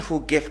person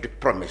who gave the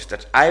promise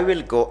that I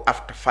will go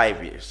after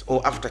 5 years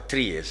or after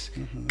 3 years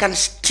can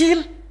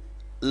still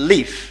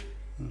live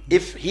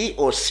if he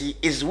or she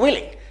is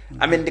willing?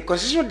 I mean, the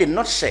Constitution did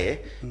not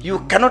say you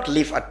cannot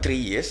live at 3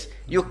 years,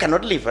 you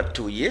cannot live at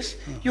 2 years,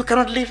 you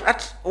cannot live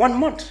at 1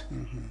 month.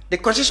 The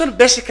Constitution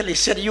basically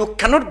said you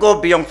cannot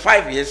go beyond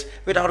 5 years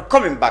without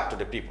coming back to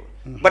the people.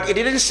 But it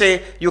didn't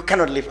say you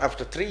cannot live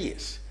after 3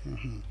 years.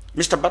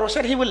 Mr. Barrow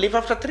said he will live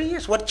after 3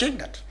 years. What changed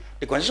that?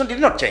 The Constitution did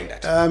not change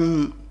that.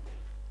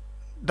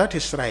 That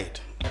is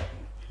right.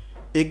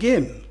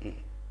 Again,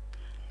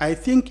 I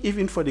think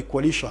even for the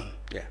coalition,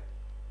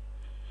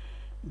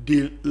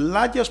 the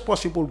largest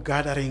possible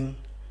gathering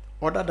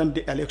other than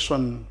the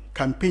election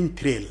campaign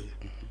trail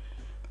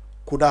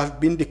could have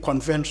been the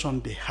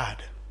convention they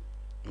had,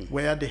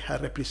 where they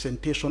had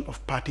representation of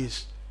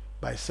parties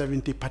by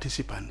 70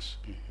 participants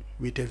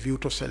with a view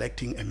to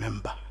selecting a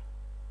member.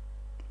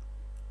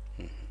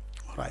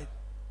 Right.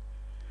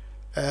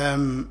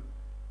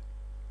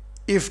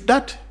 If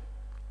that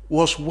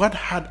was what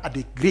had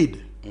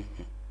agreed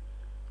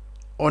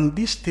on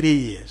these 3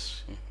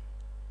 years,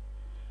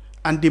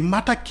 and the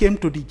matter came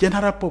to the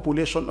general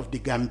population of the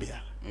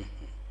Gambia,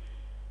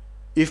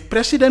 if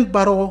President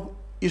Barrow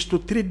is to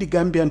treat the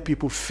Gambian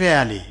people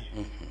fairly,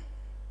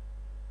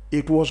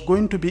 it was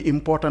going to be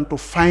important to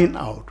find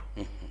out,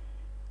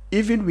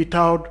 even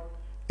without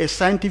a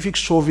scientific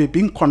survey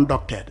being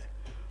conducted,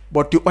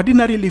 but to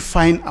ordinarily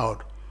find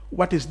out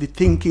what is the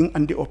thinking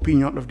and the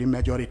opinion of the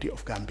majority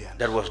of Gambians.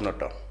 That was not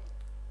done.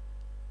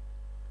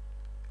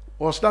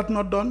 Was that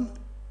not done?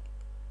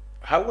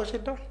 How was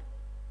it done?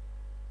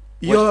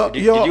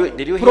 Did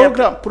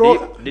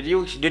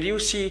you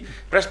see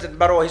President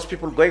Barrow or his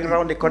people going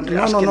around the country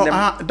asking them?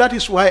 That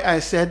is why I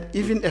said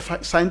even if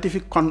a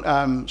scientific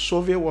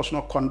survey was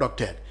not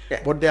conducted,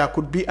 but there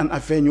could be an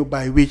avenue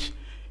by which,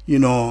 you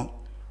know,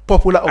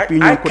 popular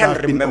opinion could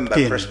have been obtained. I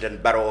can't remember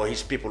President Barrow or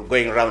his people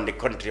going around the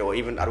country or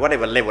even at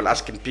whatever level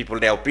asking people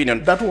their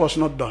opinion. That was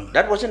not done.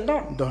 That wasn't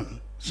done.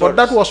 So but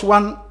that was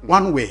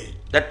one way.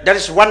 That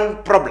is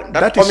one problem.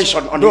 That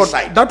commission on his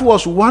side. That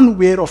was one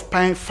way of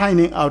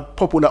finding out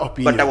popular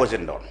opinion. But that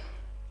wasn't done.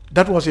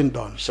 That wasn't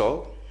done.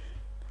 So?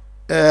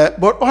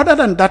 But other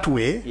than that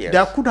way,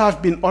 there could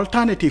have been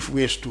alternative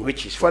ways too.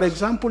 Which is for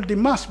example, the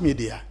mass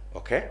media.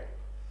 Okay.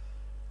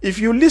 If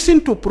you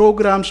listen to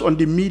programs on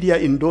the media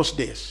in those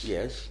days,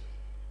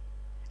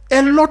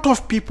 a lot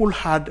of people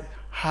had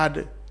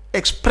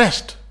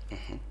expressed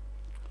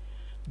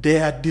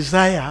their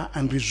desire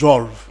and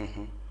resolve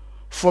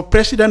for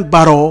President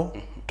Barrow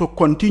to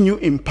continue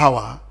in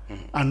power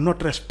and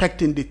not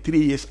respecting the 3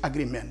 years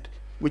agreement,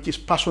 which is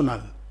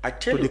personal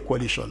to the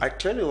coalition. I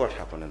tell you what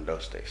happened in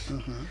those days.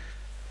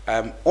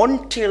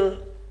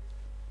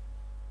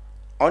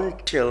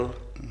 Until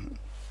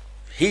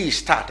he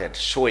started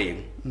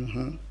showing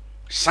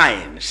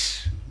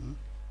signs,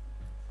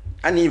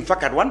 and in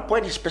fact at one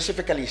point he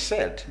specifically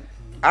said,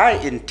 I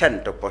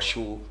intend to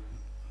pursue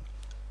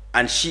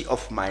and see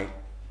off my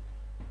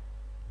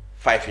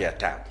 5-year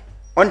term.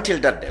 Until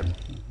that time,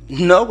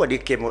 nobody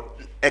came out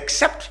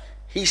except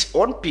his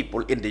own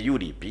people in the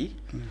UDP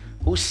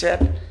who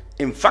said,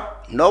 in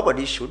fact,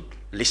 nobody should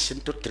listen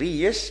to 3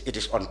 years. It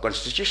is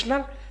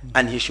unconstitutional,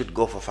 and he should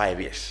go for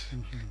 5 years.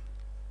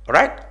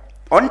 Right?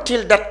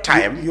 Until that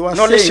time,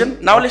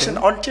 listen.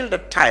 Until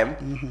that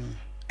time,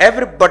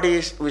 everybody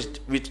is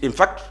with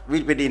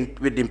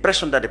the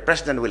impression that the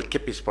president will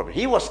keep his promise.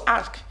 He was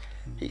asked,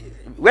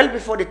 well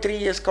before the 3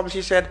 years comes,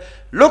 he said,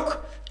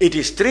 look, it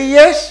is 3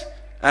 years,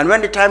 and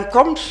when the time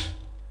comes,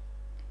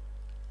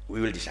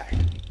 we will decide.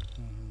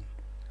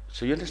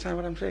 So you understand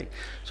what I'm saying?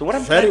 So what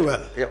I'm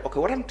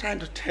what I'm trying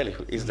to tell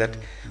you is that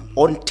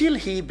until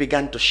he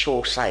began to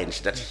show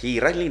signs that he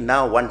really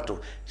now wants to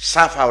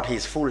serve out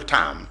his full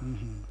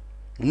term,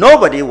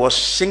 nobody was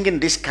singing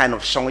this kind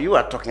of song you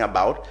are talking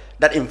about,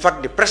 that in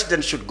fact the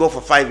president should go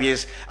for 5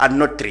 years and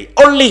not 3.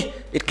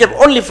 It came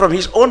only from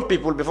his own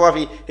people before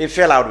he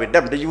fell out with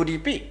them, the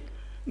UDP.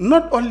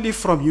 Not only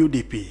from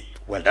UDP.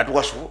 Well, that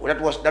was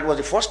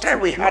the first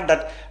time we heard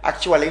that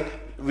actually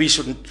we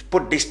shouldn't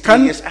put this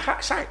 3 years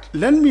aside.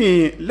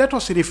 Let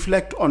us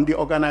reflect on the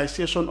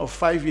organization of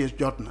 5 years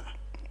Jotna.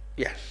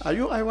 Yes. Are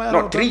you aware?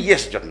 No, 3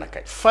 years Jotna.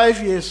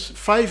 5 years.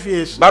 5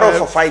 years. Barrow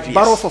for 5 years.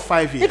 Barrow for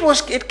 5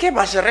 years. It came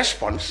as a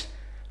response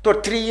to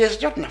 3 years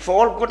Jotna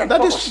for all good and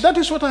purpose. That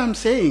is what I am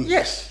saying.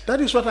 Yes. That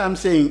is what I am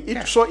saying.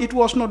 So it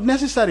was not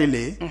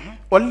necessarily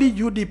only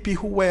UDP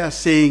who were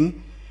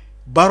saying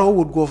Barrow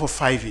would go for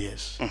 5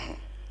 years.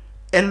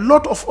 A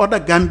lot of other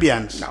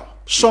Gambians,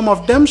 some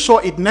of them saw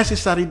it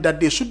necessary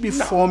that they should be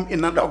formed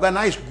in an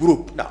organized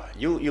group. No,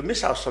 you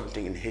miss out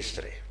something in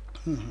history.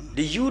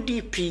 The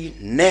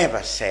UDP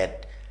never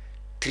said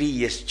 3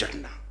 years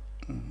Jotna.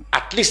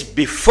 At least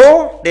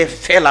before they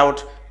fell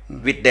out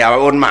with their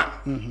own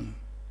man.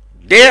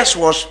 Theirs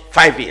was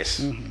 5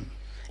 years.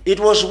 It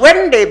was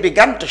when they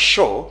began to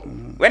show,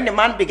 when the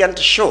man began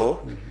to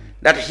show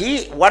that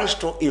he wants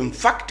to in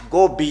fact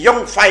go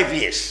beyond 5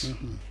 years,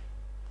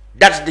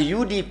 that the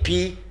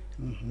UDP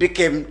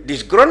became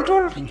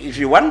disgruntled, if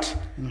you want,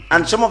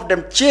 and some of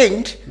them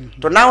changed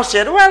to now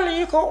say, well,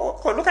 you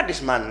go look at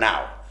this man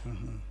now.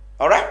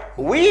 All right?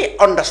 We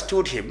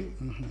understood him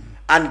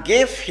and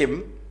gave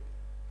him,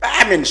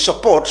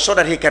 support so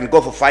that he can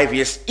go for 5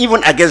 years,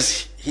 even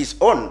against his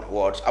own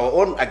words, our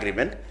own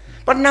agreement.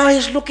 But now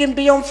he's looking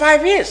beyond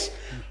 5 years.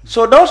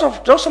 So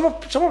some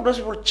of those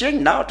people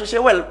change now to say,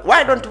 well,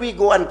 why don't we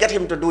go and get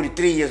him to do the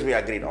 3 years we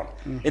agreed on?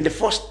 In the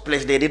first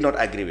place, they did not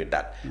agree with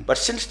that. But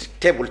since the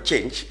table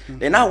changed,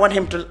 they now want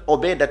him to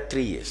obey that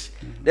 3 years.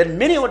 Then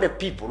many other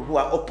people who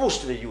are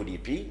opposed to the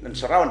UDP and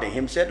surrounding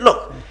him said,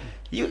 look,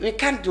 we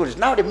can't do this.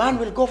 Now the man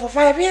will go for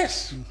 5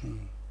 years.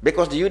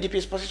 Because the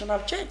UDP's position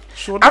have changed.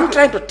 So I'm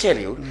trying to tell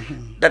you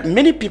that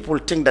many people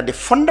think that the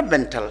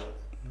fundamental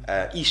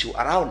issue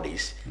around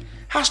this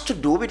has to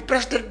do with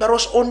President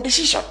Barrow's own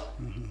decision.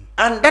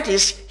 And that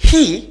is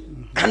he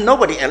and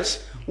nobody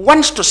else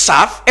wants to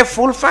serve a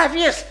full 5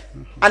 years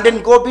and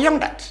then go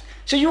beyond that.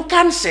 So you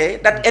can't say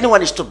that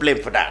anyone is to blame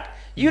for that.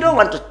 You don't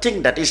want to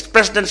think that it's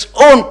President's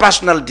own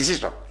personal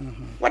decision.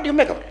 What do you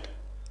make of it?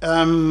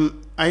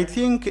 I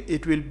think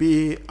it will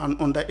be an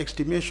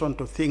underestimation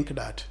to think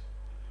that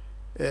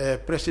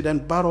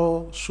President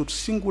Barrow should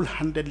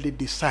single-handedly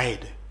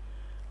decide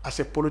as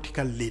a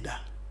political leader.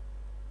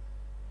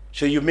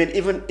 So you mean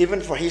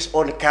even for his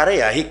own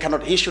career,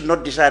 he should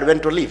not decide when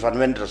to leave and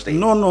when to stay?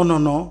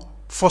 No.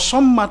 For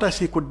some matters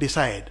he could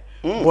decide.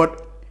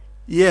 But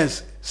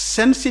yes,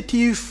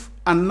 sensitive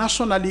and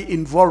nationally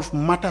involved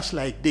matters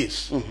like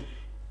this,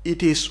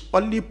 it is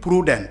only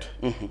prudent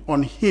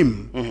on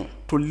him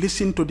to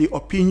listen to the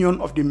opinion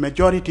of the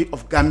majority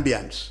of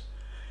Gambians.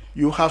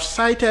 You have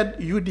cited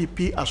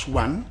UDP as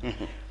one.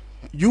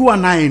 You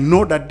and I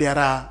know that there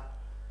are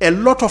a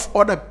lot of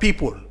other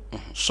people,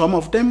 some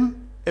of them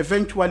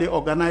eventually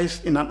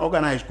organized in an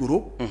organized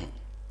group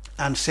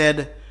and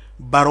said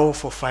Barrow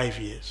for 5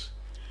 years.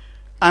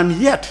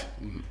 And yet,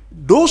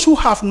 those who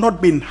have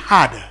not been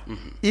heard,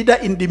 either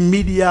in the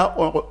media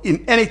or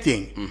in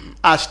anything,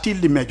 are still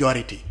the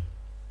majority.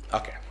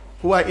 Okay.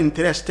 Who are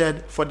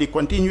interested for the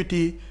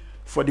continuity,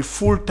 for the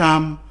full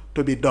term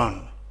to be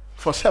done,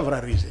 for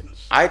several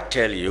reasons. I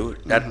tell you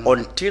that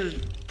until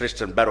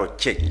President Barrow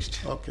changed,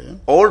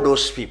 all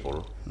those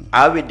people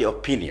are with the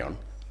opinion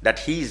that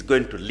he is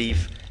going to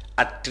leave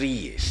at 3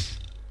 years.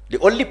 The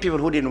only people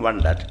who didn't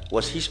want that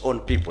was his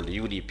own people, the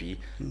UDP,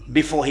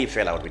 before he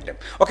fell out with them.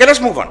 Okay, let's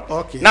move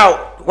on.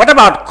 Now, what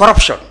about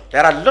corruption?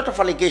 There are a lot of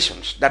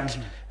allegations that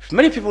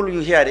many people you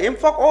hear, in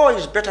fact,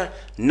 it's better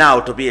now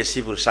to be a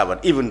civil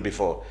servant, even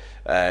before,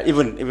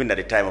 even at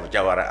the time of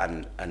Jawara,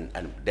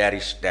 and there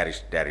is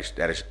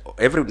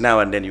every now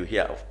and then you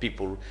hear of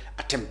people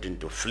attempting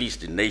to fleece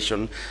the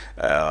nation,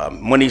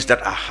 monies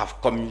that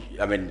have come,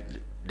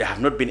 there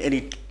have not been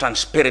any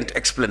transparent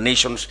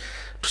explanations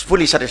to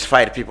fully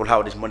satisfy people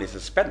how this money is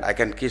spent. I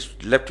can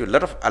left you a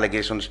lot of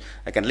allegations.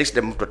 I can list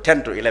them up to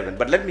 10 to 11.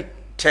 But let me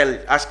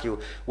ask you,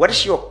 what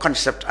is your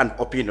concept and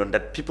opinion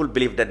that people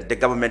believe that the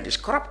government is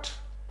corrupt?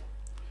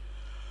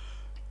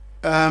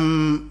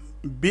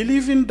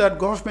 believing that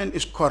government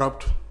is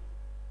corrupt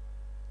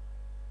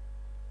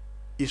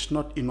is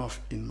not enough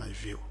in my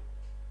view.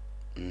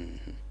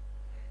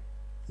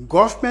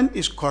 Government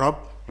is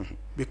corrupt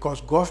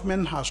because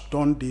government has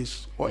done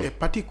this, or a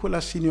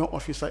particular senior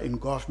officer in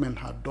government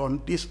has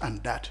done this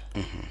and that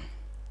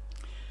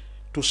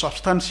to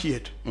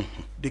substantiate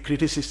the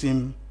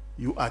criticism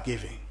you are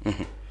giving.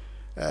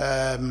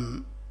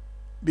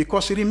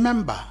 Because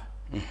remember,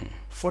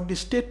 for the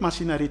state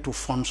machinery to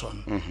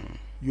function,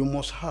 you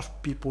must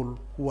have people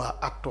who are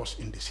actors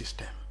in the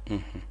system.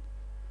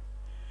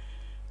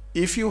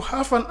 If you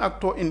have an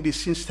actor in the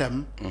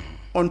system,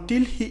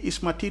 until he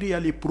is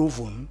materially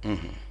proven,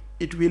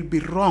 it will be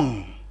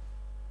wrong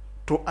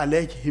to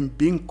allege him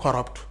being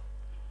corrupt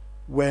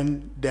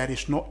when there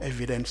is no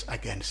evidence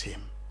against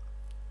him.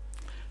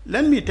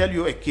 Let me tell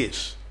you a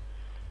case.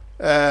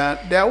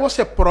 There was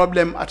a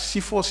problem at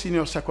C4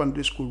 Senior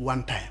Secondary School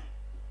one time.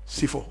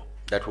 C4.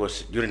 That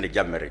was during the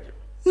Jammeh regime?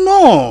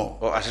 No.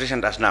 Or as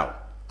recent as now?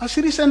 As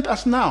recent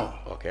as now.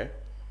 Okay.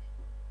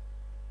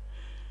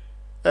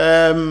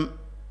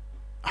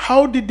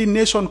 How did the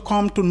nation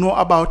come to know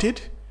about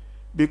it?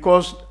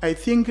 Because I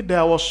think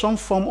there was some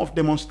form of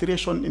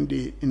demonstration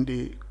in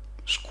the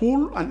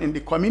school and in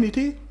the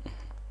community.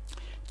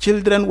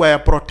 Children were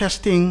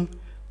protesting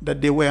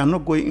that they were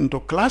not going into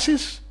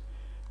classes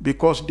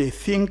because they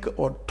think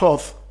or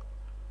thought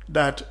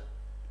that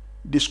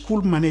the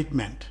school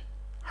management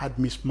had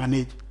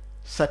mismanaged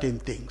certain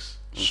things,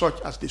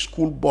 such as the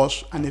school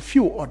bus and a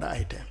few other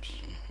items.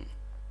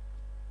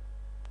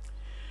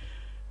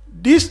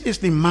 This is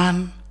the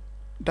man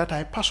that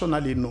I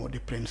personally know, the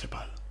principal.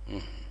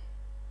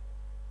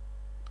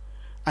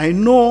 I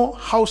know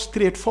how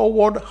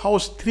straightforward, how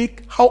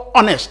strict, how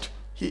honest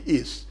he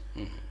is,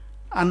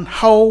 and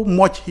how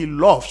much he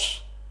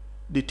loves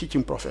the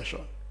teaching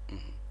profession.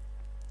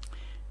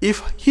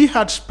 If he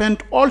had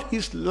spent all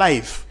his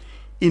life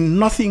in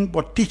nothing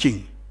but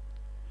teaching,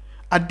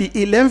 at the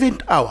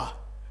 11th hour,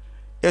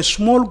 a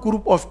small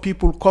group of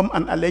people come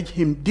and allege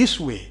him this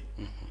way,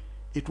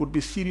 it would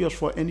be serious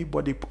for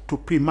anybody to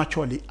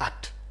prematurely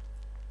act.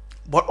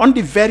 But on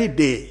the very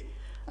day,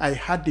 I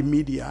had the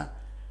media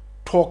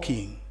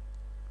talking,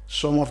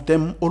 some of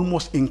them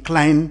almost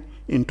inclined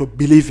into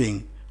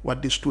believing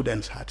what the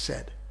students had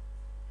said.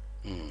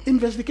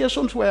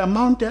 Investigations were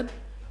mounted,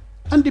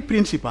 and the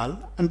principal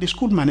and the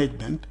school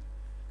management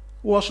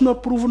was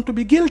not proven to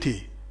be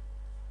guilty.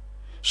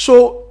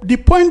 So the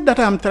point that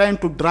I'm trying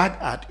to drag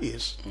at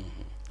is,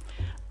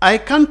 I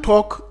can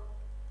talk,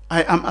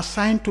 I am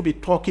assigned to be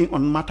talking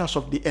on matters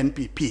of the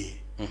NPP.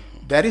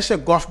 There is a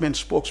government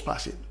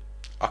spokesperson.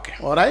 Okay.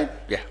 All right?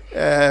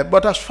 Yeah.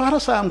 But as far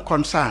as I am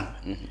concerned,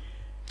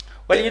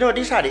 well, you know,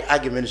 these are the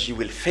arguments you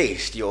will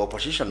face your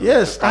opposition.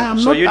 Yes, I am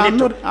so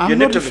not. I'm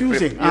not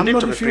refusing. I'm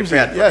not refusing.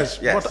 Yes,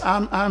 yes, but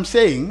I'm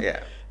saying,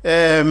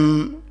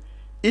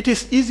 it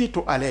is easy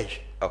to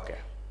allege. Okay.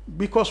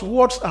 Because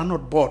words are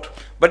not bought.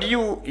 But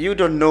you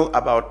don't know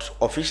about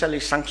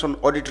officially sanctioned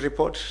audit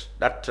reports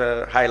that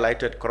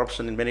highlighted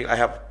corruption in many. I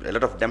have a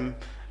lot of them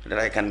that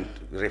I can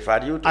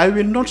refer you to. I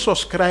will not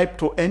subscribe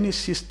to any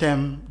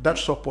system that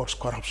supports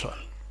corruption.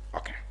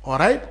 Okay. All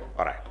right?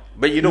 All right.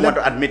 But you don't want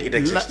to admit it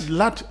exists.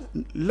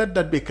 Let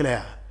that be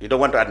clear. You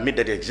don't want to admit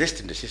that it exists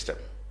in the system.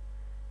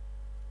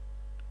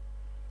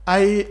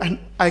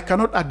 I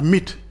cannot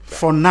admit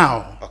for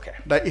now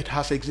that it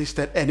has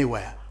existed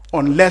anywhere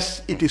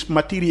unless it is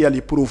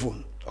materially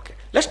proven. Okay.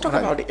 Let's talk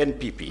about the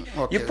NPP.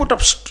 Okay. You put up,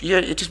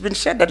 it has been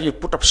said that you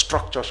put up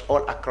structures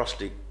all across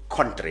the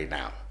country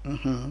now.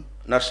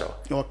 Not so?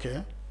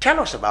 Okay.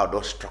 Tell us about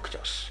those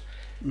structures.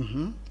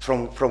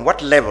 From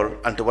what level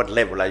and to what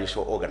level are you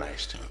so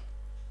organized?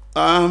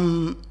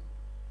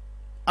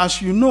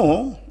 As you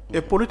know,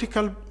 a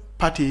political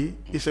party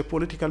is a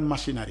political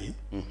machinery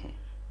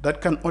that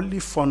can only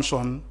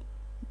function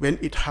when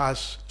it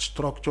has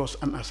structures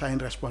and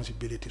assigned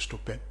responsibilities to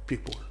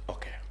people.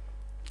 Okay.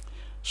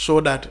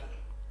 So that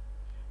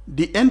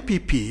the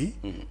NPP,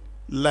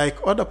 like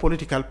other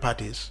political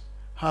parties,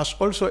 has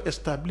also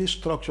established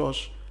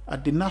structures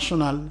at the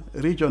national,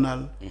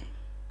 regional,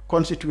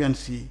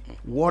 constituency,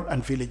 ward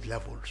and village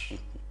levels.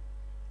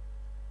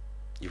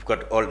 You've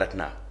got all that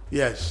now?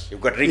 Yes.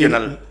 You've got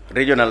regional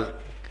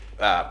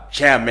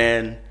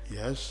chairman,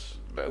 yes,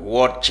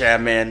 ward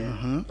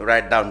chairman,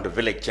 right down to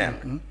village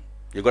chairman.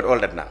 You got all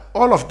that now?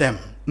 All of them.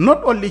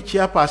 Not only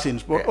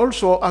chairpersons, but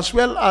also as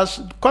well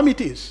as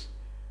committees.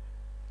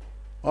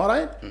 All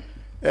right?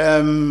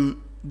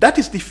 That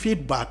is the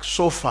feedback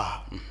so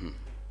far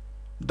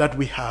that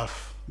we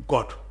have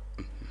got.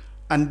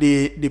 And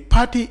the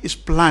party is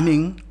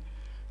planning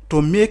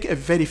to make a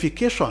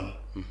verification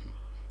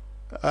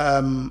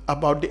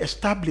about the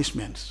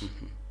establishments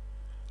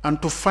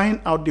and to find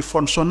out the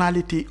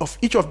functionality of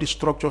each of the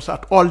structures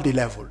at all the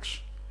levels.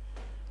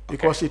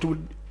 Because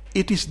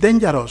it is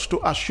dangerous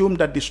to assume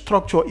that the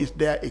structure is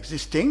there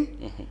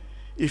existing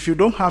if you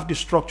don't have the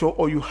structure,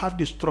 or you have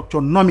the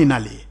structure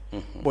nominally,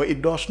 but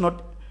it does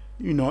not,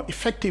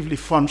 effectively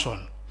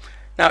function.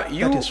 Now,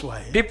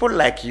 people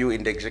like you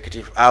in the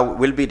executive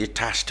will be the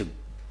task to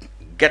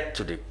get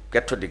to the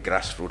get to the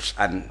grassroots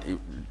and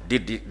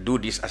do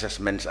these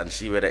assessments and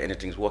see whether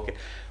anything's working.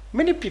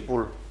 Many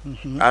people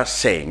are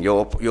saying,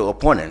 your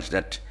opponents,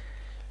 that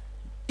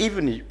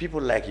even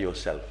people like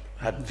yourself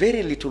had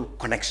very little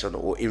connection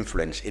or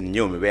influence in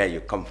Nyome, where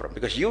you come from,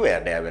 because you were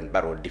there when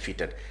Barrow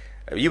defeated.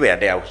 You were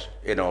there,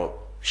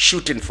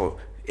 shooting for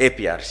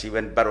APRC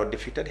when Barrow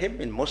defeated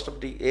him in most of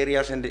the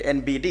areas in the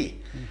NBD.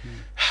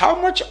 How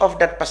much of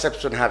that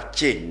perception have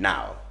changed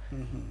now?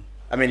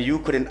 I mean, you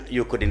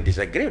couldn't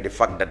disagree with the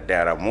fact that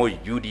there are more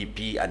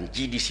UDP and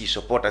GDC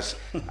supporters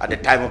at the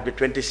time of the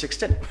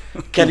 2016.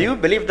 Can you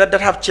believe that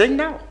have changed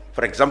now?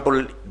 For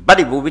example,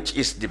 Badibu, which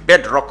is the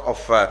bedrock of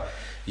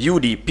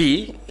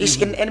UDP,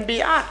 is in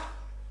NBR.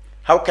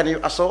 How can you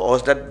assure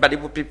us that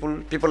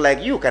Badibu people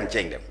like you can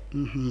change them?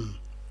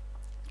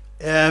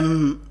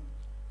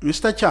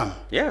 Mr. Cham.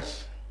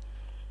 Yes.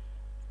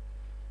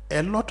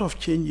 A lot of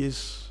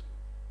changes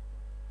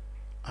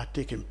are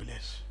taking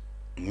place.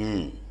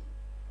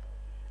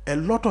 A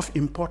lot of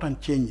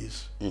important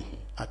changes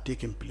are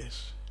taking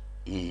place.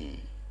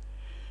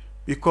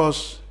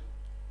 Because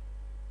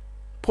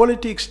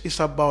politics is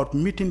about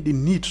meeting the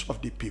needs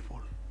of the people.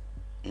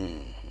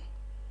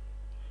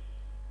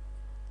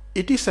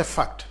 It is a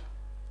fact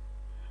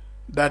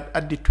that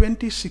at the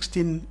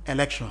 2016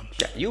 elections...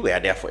 Yeah, you were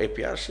there for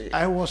APRC.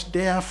 I was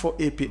there for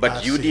APRC.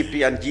 But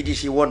UDP and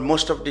GDC won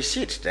most of the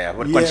seats there,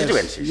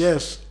 constituencies.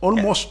 Yes,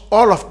 almost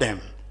all of them.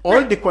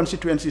 All the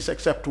constituencies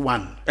except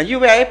one. And you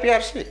were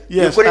APRC?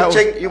 Yes.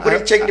 You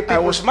couldn't change the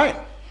people's mind?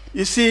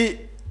 You see,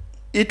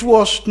 it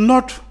was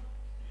not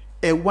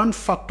a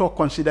one-factor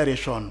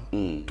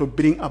consideration to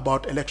bring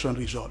about election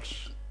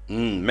results.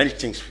 Many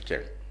things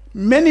change.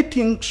 Many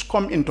things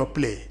come into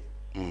play.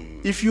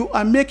 If you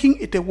are making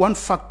it a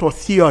one-factor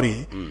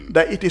theory,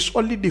 that it is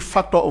only the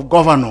factor of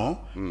governor,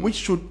 which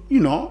should,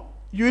 you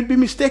will be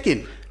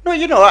mistaken. No,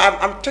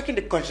 I'm taking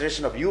the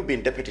consideration of you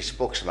being deputy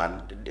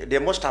spokesman. They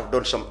must have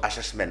done some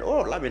assessment.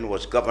 Oh, Lamin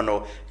was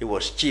governor, he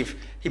was chief.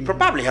 He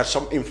probably had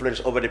some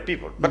influence over the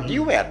people. But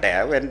you were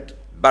there when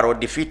Barrow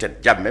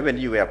defeated Jammeh, when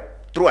you were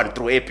through and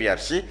through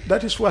APRC.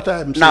 That is what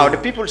I'm saying. Now, the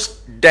people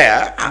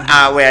there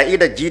were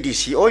either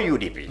GDC or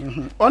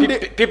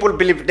UDP. People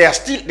believe they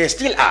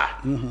still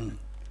are.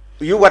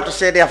 You want to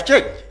say they have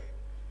changed?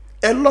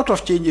 A lot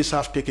of changes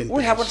have taken place.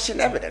 We haven't seen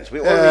evidence. We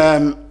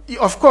always...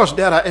 Of course,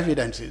 there are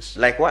evidences.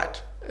 Like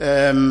what?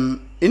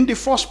 In the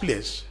first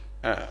place,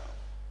 I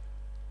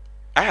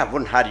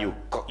haven't heard you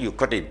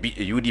cut a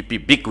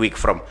UDP big wig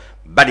from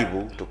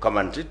Badibu to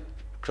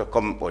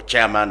come or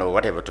chairman or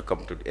whatever to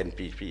come to the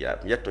NPP.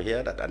 I'm yet to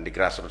hear that, and the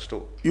grassroots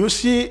too. You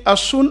see,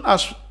 as soon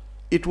as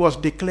it was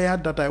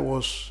declared that I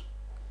was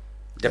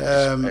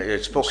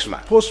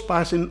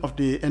spokesperson of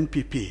the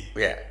NPP,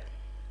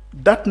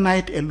 that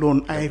night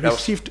alone I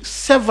received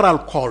several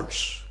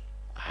calls.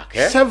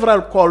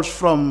 Several calls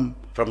from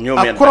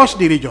across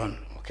the region.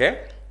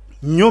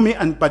 Nyome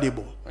and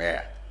Badibu.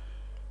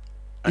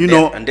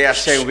 And they are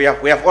saying we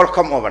have all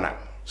come over now.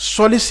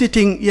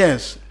 Soliciting,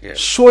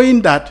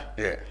 showing that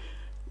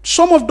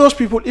some of those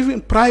people,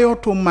 even prior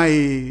to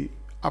my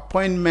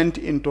appointment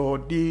into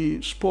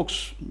the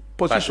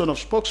position of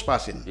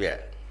spokesperson,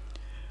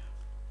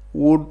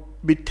 would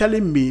be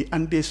telling me,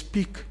 and they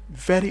speak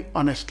very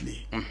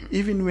honestly,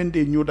 even when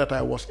they knew that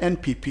I was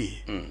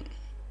NPP,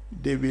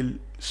 they will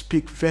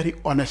speak very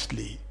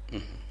honestly,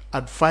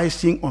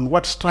 advising on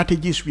what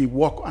strategies we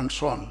work and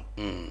so on.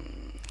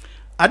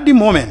 At the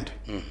moment,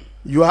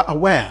 you are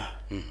aware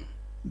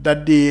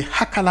that the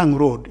Hakalang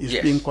Road is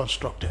being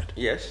constructed.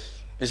 Yes.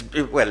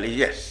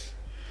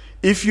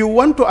 If you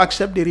want to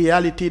accept the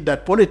reality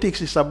that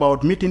politics is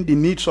about meeting the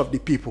needs of the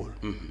people,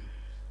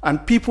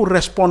 and people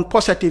respond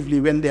positively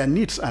when their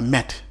needs are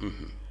met,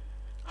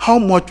 how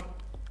much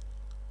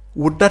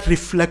would that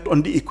reflect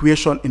on the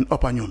equation in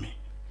Upper Nyome?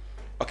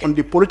 On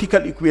the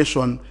political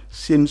equation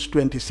since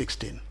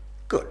 2016?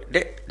 Good.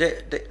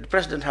 The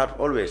president had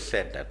always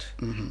said that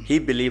he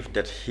believed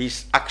that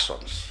his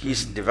actions,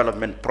 his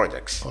development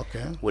projects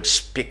would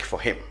speak for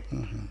him.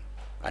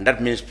 And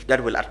that means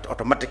that will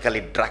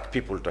automatically drag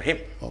people to him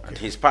and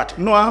his party.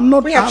 No, I'm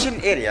not. We have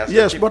seen areas.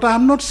 Yes, but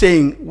I'm not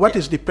saying what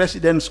is the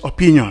president's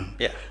opinion.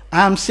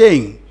 I'm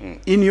saying,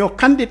 in your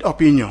candid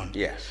opinion,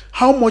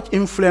 how much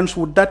influence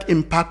would that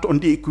impact on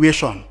the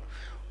equation?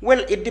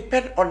 Well, it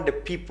depends on the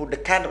people, the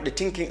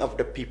thinking of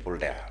the people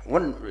there.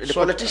 The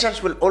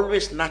politicians will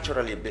always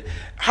naturally be.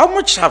 How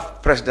much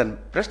have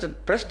President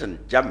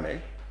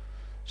Jammeh,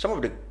 some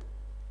of the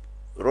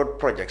road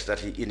projects that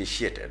he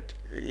initiated,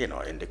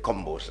 in the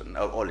combos and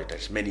all it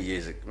is many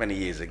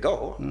years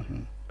ago.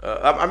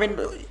 I mean,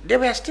 they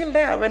were still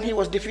there when he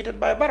was defeated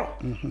by Barrow.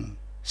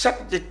 So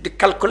the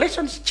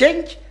calculations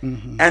change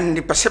and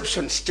the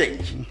perceptions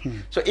change.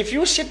 So if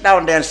you sit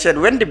down there and said,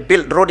 when the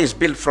road is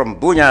built from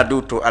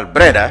Bunyadu to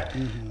Albreda,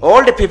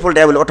 all the people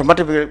there will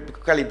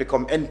automatically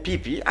become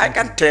NPP. I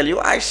can tell you,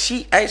 I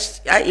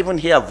even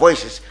hear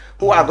voices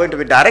who are going to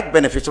be direct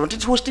benefits,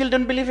 who still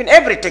don't believe in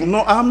everything.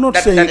 No, I'm not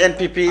saying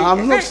NPP.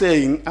 I'm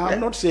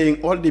not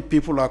saying all the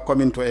people are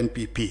coming to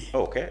NPP.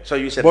 Okay, so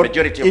you said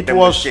majority of them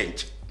will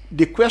change.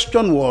 The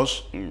question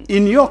was,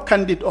 in your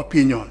candid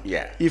opinion,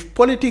 if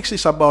politics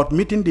is about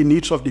meeting the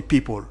needs of the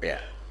people,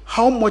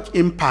 how much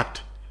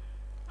impact,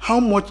 how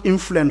much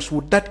influence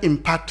would that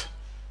impact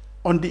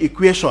on the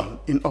equation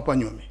in Upper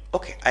Nyumi?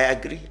 Okay, I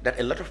agree that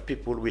a lot of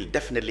people will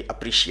definitely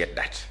appreciate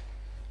that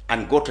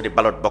and go to the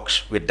ballot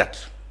box with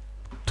that.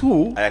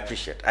 Two, I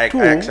appreciate, I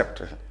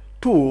accept.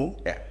 Two,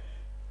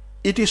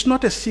 it is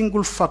not a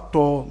single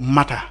factor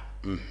matter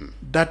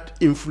that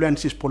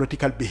influences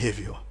political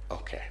behavior.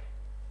 Okay.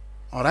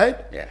 All right?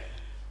 Yeah.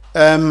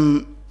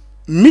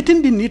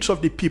 Meeting the needs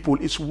of the people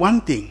is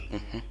one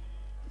thing,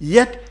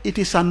 yet it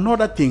is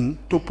another thing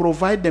to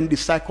provide them the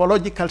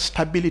psychological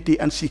stability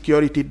and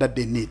security that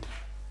they need.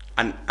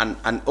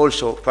 And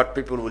also what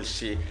people will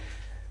see,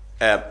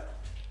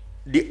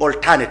 the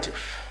alternative.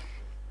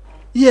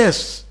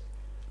 Yes,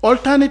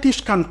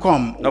 alternatives can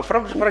come. Now, for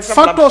example,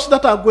 factors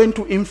that are going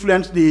to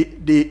influence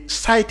the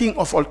sighting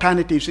of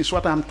alternatives is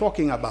what I'm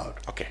talking about.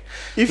 Okay.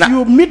 If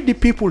you meet the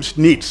people's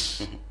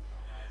needs,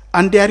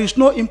 and there is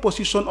no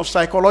imposition of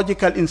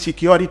psychological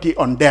insecurity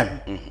on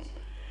them,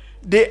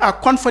 they are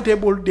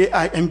comfortable, they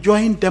are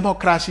enjoying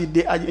democracy,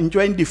 they are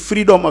enjoying the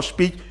freedom of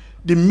speech,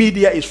 the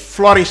media is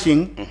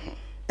flourishing,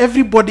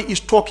 everybody is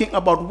talking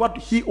about what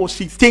he or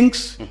she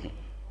thinks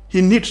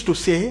he needs to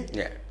say,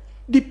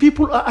 the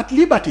people are at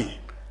liberty.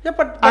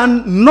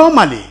 And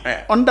normally,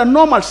 under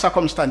normal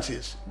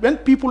circumstances, when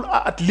people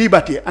are at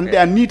liberty and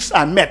their needs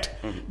are met,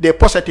 they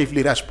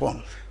positively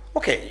respond.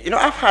 Okay, you know,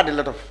 I've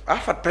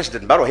had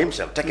President Barrow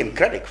himself taking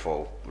credit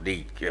for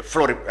the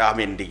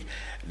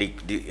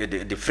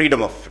the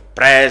freedom of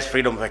press,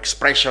 freedom of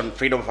expression,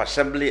 freedom of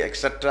assembly,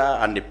 etc.,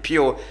 and the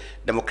pure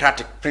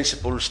democratic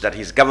principles that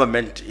his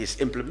government is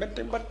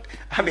implementing. But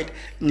I mean,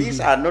 these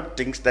are not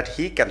things that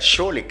he can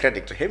surely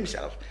credit to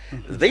himself.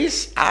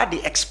 These are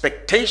the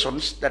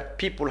expectations that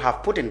people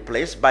have put in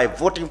place by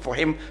voting for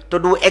him to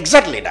do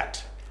exactly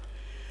that.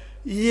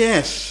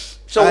 Yes.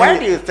 So why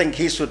do you think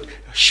he should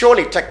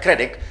surely take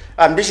credit?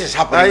 And this is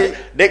happening.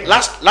 They,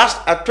 last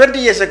 20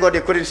 years ago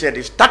they couldn't say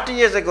this. 30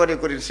 years ago they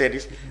couldn't say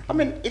this. I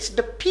mean, it's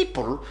the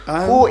people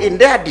who, in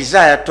their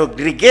desire to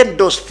regain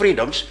those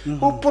freedoms,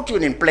 who put you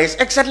in place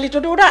exactly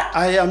to do that.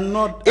 I am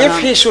not. If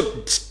he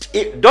should,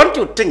 don't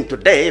you think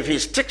today, if he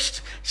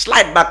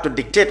slide back to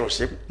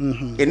dictatorship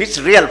in its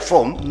real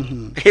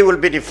form, he will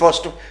be the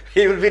first to.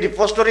 He will be the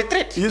first to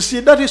retreat. You see,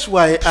 that is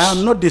why I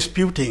am not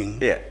disputing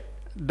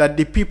that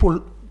the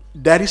people.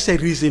 There is a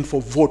reason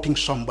for voting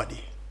somebody.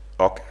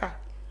 Okay.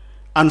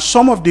 And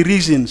some of the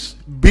reasons,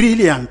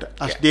 brilliant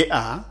as they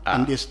are,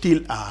 and they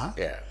still are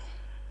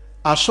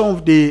some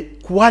of the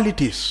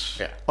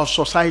qualities of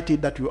society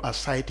that you are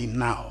citing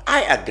now.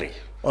 I agree.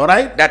 All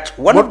right? That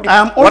one of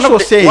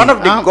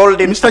the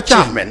golden Mr.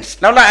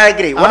 achievements. Now I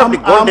agree. One of the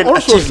golden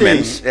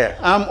achievements.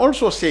 I'm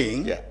also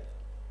saying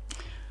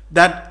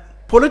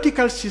that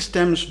political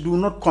systems do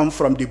not come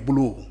from the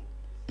blue.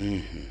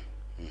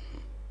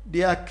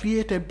 They are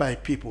created by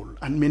people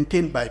and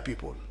maintained by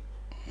people.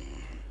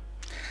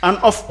 And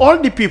of all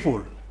the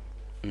people,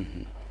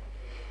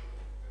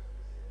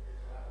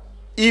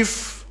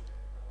 if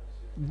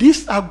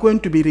these are going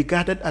to be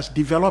regarded as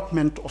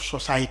development of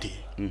society,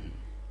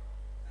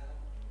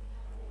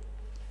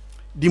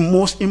 the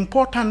most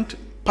important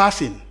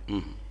person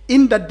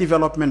in that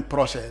development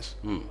process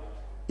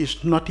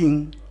is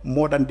nothing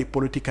more than the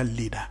political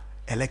leader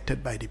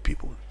elected by the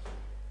people.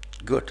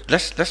 Good.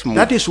 Let's move.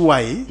 That is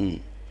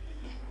why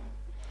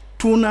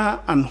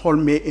Tuna and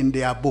Holme in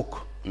their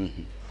book,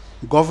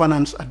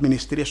 Governance,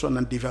 Administration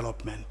and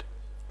Development,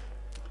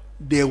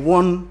 they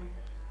want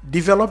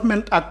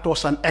development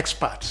actors and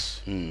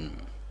experts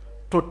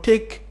to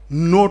take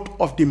note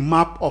of the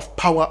map of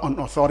power and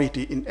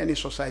authority in any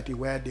society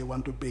where they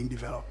want to bring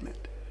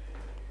development.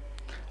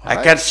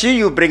 I can see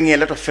you bringing a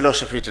lot of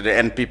philosophy to the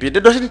NPP.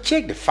 That doesn't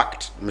change the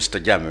fact,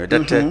 Mr. Jammeh,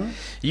 that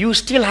you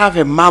still have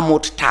a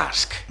mammoth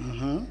task.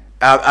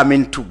 I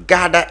mean, to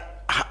gather,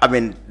 I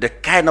mean, the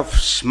kind of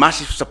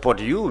massive support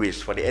you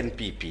wish for the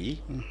NPP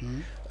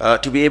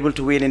to be able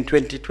to win in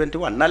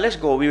 2021. Now let's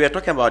go. We were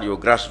talking about your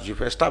grassroots.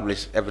 You've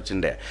established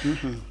everything there.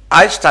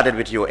 I started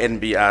with your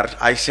NBR.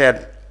 I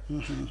said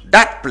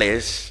that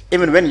place,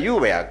 even when you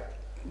were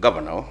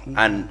governor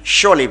and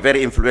surely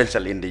very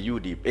influential in the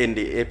UDP, in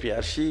the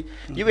APRC,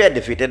 you were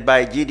defeated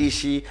by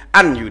GDC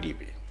and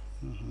UDP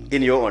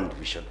in your own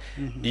division.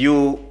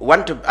 You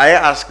want to? I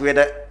ask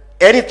whether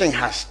anything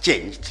has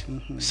changed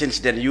since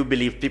then. You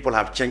believe people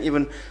have changed.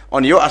 Even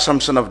on your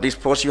assumption of this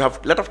post, you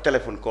have a lot of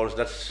telephone calls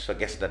that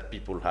suggest that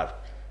people have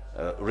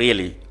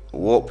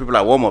people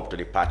are warm up to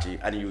the party,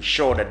 and you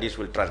show that this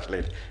will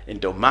translate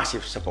into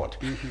massive support.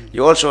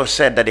 You also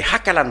said that the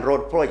Hakaland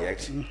Road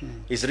project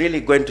is really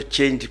going to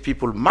change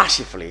people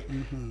massively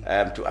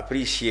to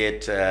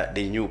appreciate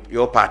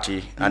your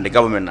party and the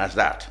government as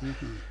that.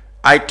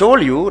 I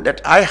told you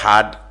that I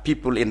had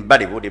people in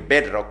Badibu, the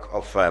bedrock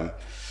of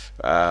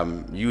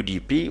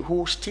UDP,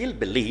 who still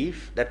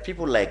believe that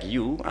people like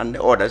you and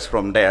the others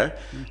from there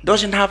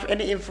doesn't have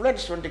any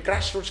influence on the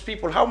grassroots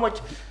people. How much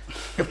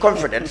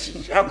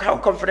confidence, how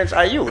confident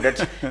are you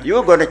that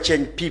you're going to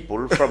change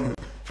people from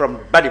from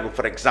Badibu,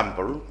 for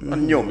example,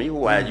 and Nyomi,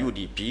 who are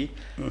UDP,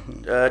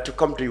 to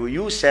come to you.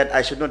 You said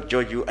I should not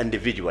judge you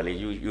individually.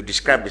 You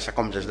described the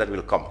circumstances that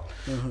will come.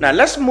 Now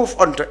let's move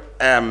on to...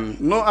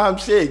 no, I'm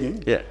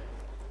saying... Yeah.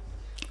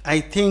 I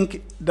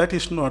think that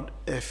is not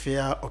a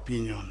fair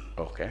opinion.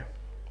 Okay.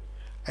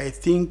 I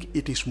think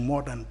it is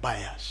more than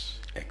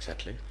bias.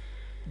 Exactly.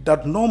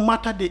 That no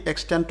matter the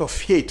extent of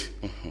hate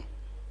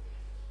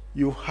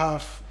you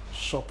have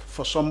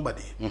for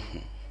somebody,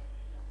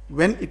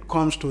 when it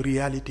comes to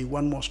reality,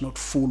 one must not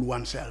fool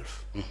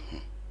oneself.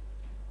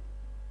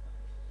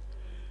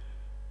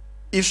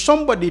 If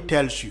somebody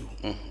tells you,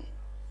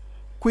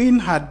 Queen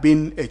had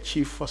been a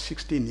chief for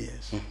 16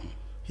 years,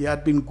 he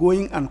had been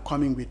going and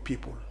coming with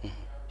people,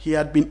 he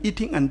had been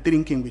eating and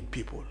drinking with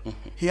people,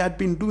 he had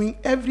been doing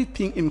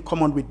everything in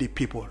common with the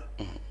people,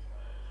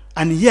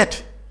 and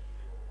yet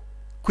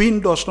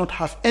Queen does not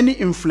have any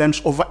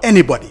influence over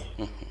anybody,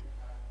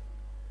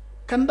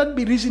 can that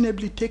be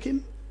reasonably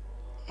taken?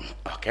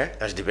 Okay,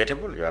 that's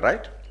debatable, you're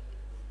right.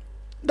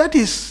 That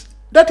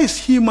is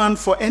human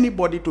for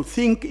anybody to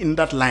think in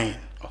that line.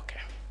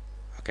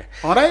 Okay.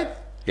 All right?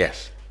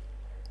 Yes.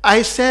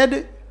 I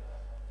said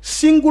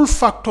single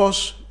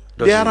factors,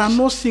 there are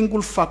no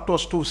single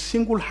factors to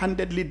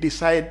single-handedly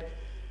decide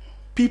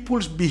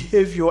people's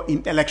behavior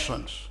in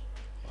elections.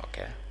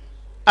 Okay.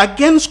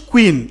 Against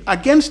Queen,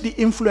 against the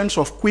influence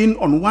of Queen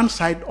on one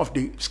side of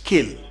the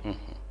scale,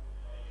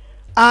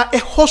 are a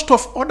host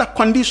of other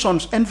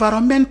conditions,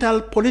 environmental,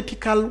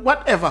 political,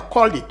 whatever,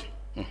 call it,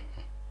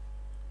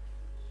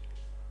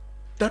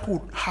 that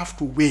would have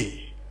to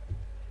weigh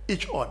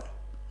each other.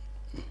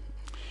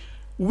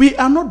 We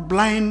are not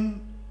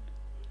blind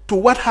to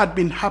what had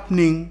been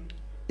happening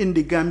in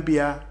the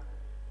Gambia,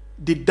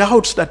 the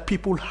doubts that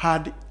people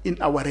had in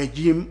our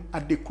regime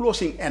at the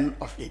closing end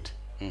of it.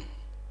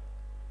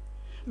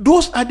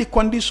 Those are the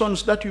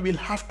conditions that you will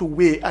have to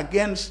weigh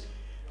against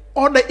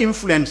other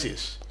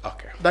influences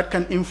that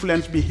can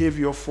influence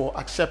behavior for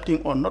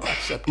accepting or not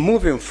accepting.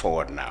 Moving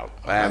forward now,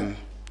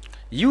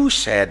 you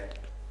said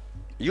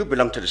you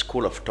belong to the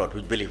school of thought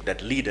which believe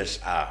that leaders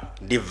are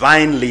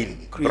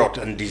divinely brought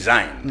and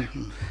designed.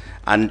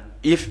 And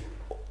if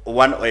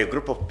one or a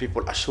group of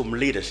people assume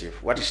leadership,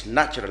 what is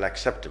naturally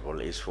acceptable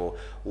is for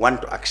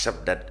one to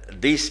accept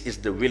that this is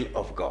the will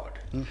of God.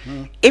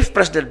 If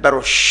President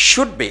Barrow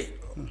should be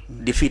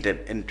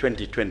defeated in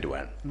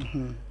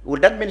 2021,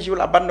 would that mean you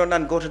will abandon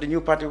and go to the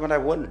new party when I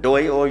won,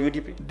 DOI or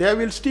UDP? There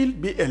will still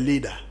be a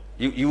leader.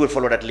 You will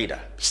follow that leader?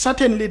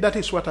 Certainly, that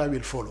is what I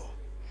will follow.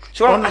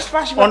 So as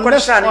far as you are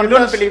concerned,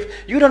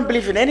 you don't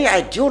believe in any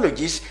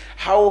ideologies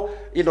how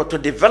to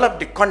develop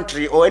the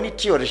country or any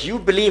theories. You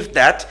believe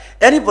that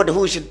anybody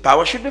who is in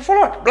power should be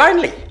followed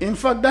blindly. In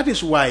fact, that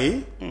is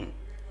why,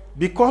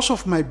 because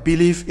of my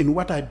belief in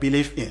what I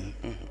believe in,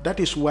 that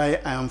is why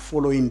I am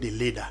following the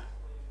leader.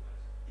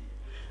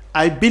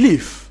 I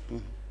believe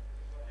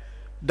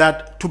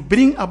that to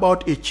bring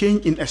about a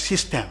change in a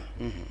system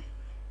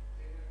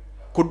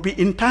could be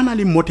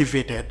internally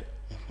motivated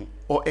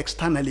or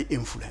externally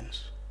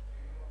influenced.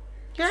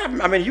 Yeah,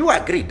 I mean, you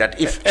agree that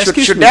if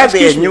should there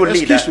be a new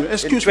leader in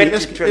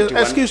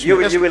 2021,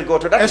 you will go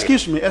to that.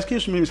 Excuse me,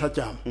 Mr.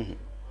 Jammeh.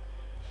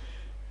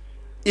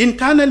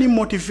 Internally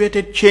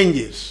motivated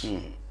changes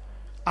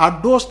are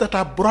those that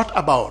are brought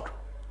about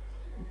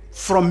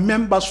from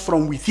members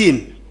from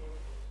within.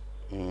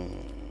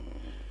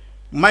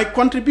 My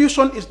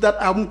contribution is that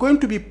I'm going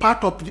to be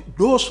part of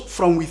those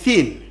from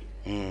within.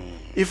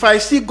 If I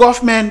see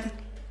government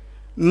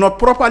not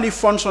properly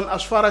function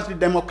as far as the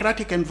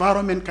democratic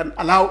environment can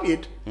allow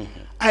it,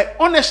 I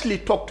honestly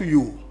talk to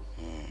you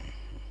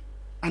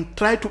and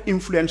try to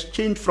influence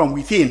change from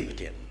within.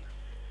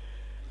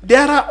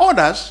 There are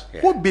others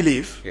who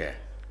believe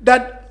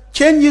that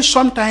changes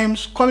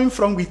sometimes coming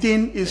from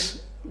within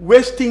is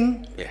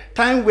wasting,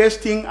 time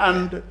wasting,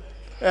 and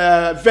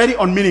very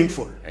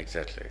unmeaningful.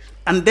 Exactly.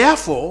 And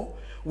therefore,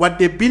 what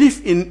they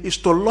believe in is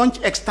to launch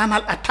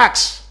external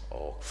attacks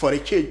for a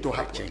change to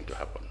happen.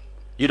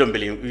 You don't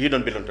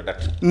belong to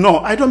that? No,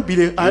 I don't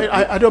believe.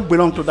 I don't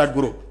belong to that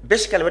group.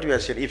 Basically, what we are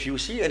saying, if you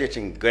see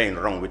anything going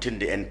wrong within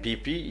the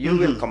NPP, you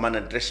will come and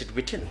address it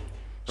within,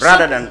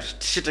 rather than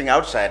sitting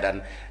outside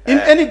and. In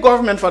any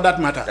government, for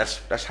that matter.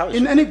 That's how.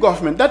 In any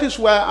government, that is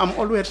why I'm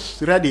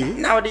always ready.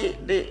 Now,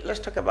 let's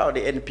talk about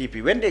the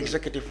NPP. When the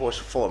executive was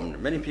formed,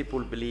 many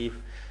people believe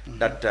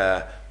that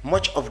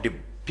much of the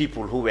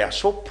people who were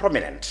so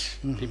prominent,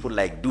 people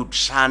like Dud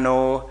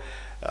Sano,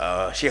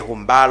 Sheikh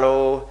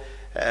Umbalo,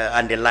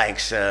 and the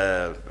likes,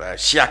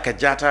 Siaka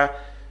Jata,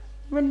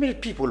 when many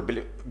people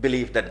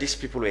believe that these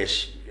people were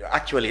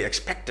actually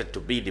expected to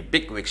be the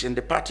bigwigs in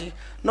the party,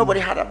 nobody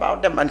heard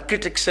about them, and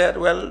critics said,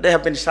 well, they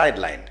have been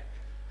sidelined.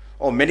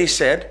 Or many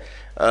said,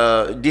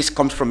 this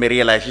comes from a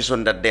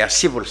realization that they are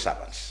civil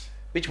servants.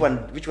 Which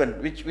one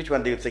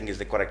do you think is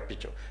the correct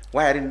picture?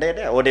 Why aren't they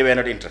there, or they were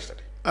not interested?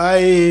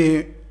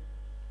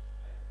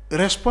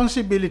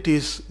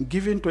 Responsibilities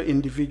given to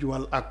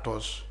individual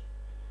actors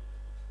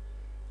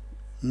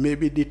may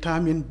be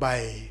determined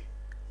by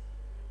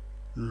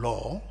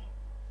law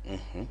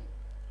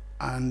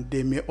and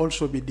they may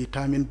also be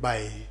determined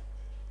by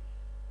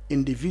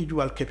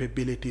individual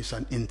capabilities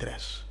and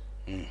interests.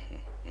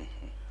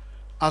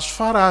 As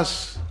far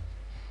as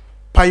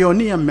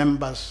pioneer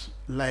members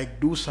like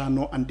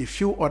Dusano and the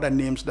few other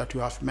names that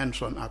you have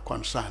mentioned are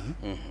concerned,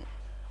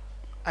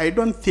 I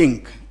don't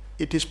think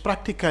it is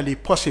practically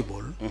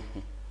possible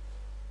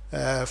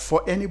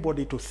for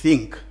anybody to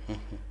think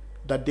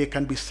that they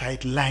can be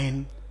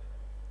sidelined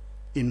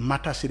in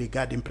matters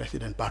regarding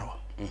President Barrow.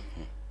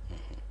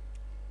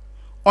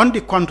 On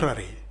the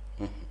contrary,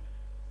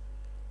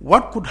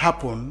 what could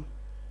happen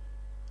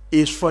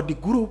is for the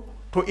group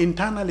to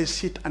internally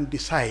sit and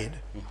decide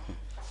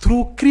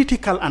through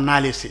critical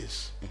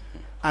analysis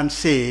and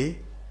say,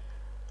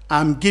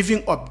 I'm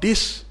giving up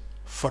this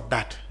for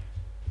that.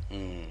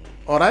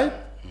 All right?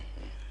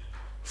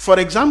 For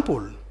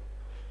example,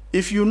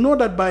 if you know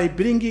that by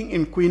bringing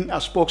in Queen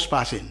as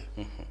spokesperson,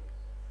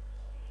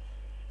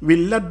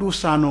 we'll let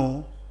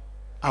Dusano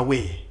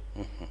away.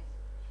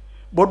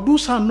 But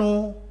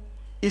Dusano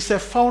is a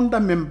founder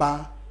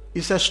member,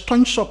 is a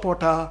staunch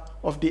supporter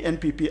of the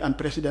NPP and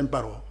President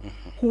Barrow,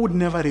 who would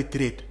never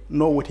retreat,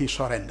 nor would he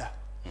surrender.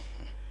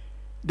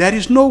 There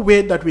is no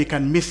way that we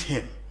can miss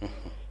him.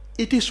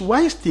 It is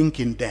wise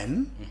thinking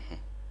then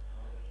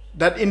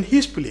that in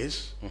his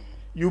place,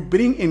 you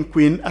bring in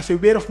Queen as a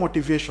way of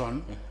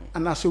motivation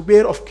and as a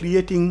way of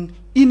creating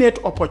innate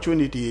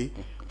opportunity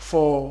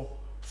for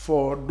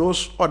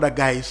those other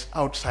guys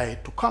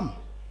outside to come.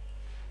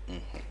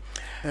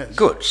 Yes.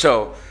 Good.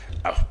 So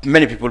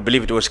many people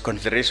believe it was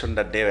consideration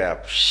that they were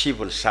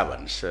civil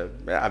servants.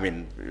 I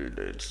mean,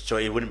 so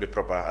it wouldn't be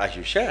proper, as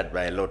you shared,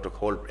 by law to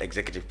hold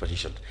executive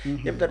positions.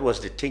 If that was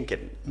the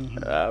thinking,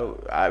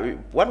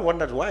 one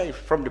wonders why,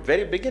 from the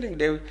very beginning,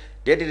 they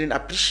didn't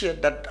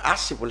appreciate that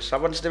as civil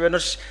servants, they were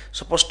not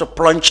supposed to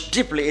plunge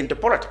deeply into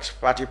politics,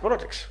 party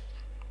politics.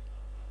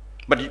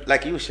 But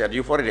like you said,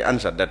 you've already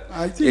answered that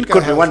it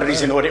could be one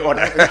reason or the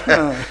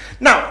other.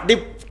 Now, the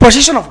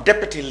position of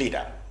deputy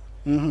leader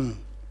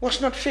was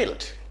not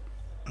filled.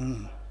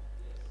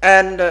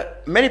 And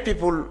many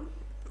people,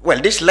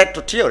 well, this led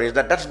to theories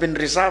that that's been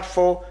reserved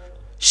for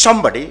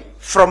somebody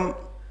from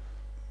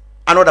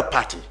another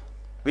party,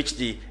 which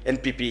the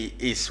NPP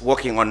is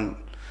working on,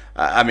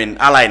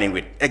 aligning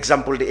with.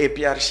 Example, the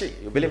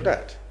APRC. You believe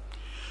that?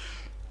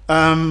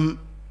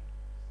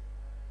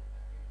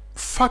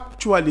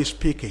 Factually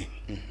speaking,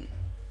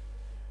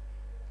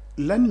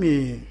 let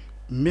me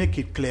make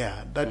it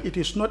clear that it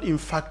is not in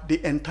fact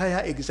the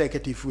entire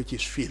executive which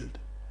is filled.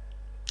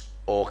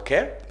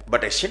 Okay,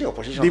 but a senior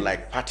position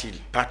like party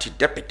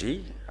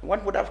deputy,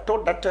 one would have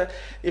thought that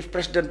if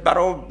President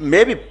Barrow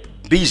may be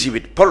busy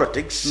with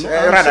politics,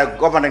 rather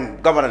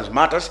governance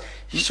matters,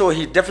 so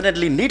he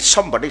definitely needs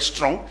somebody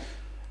strong.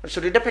 So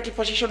the deputy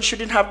position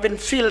shouldn't have been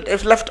filled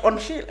if left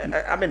unfilled,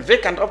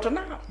 vacant up to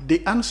now.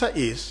 The answer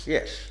is,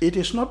 yes. It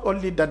is not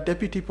only the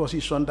deputy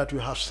position that we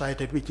have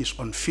cited which is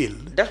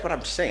unfilled. That's what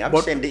I'm saying. I'm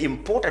saying the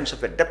importance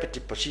of a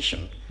deputy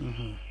position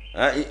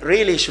it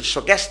really should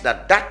suggest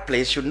that that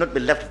place should not be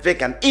left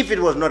vacant if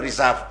it was not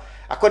reserved,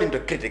 according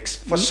to critics,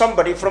 for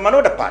somebody from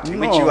another party,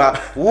 which you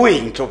are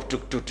wooing to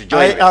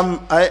join.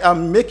 I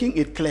am making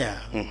it clear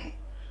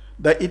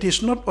that it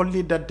is not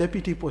only the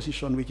deputy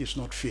position which is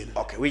not filled.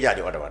 Okay, which are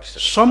the other ones?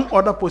 Some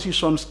other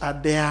positions are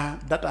there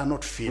that are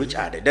not filled. Which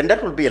are they? Then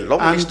that will be a long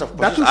list of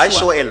positions. I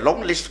saw a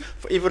long list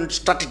for even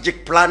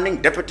strategic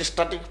planning, deputy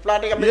strategic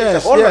planning.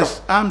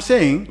 Yes, I'm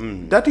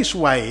saying that is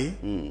why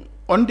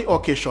on the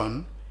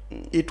occasion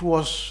it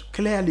was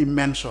clearly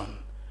mentioned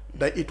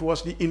that it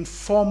was the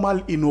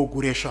informal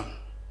inauguration.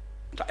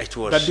 It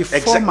was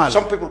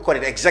some people call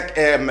it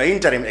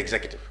interim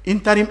executive.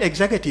 Interim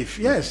executive,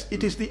 yes.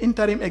 It is the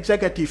interim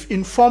executive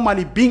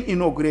informally being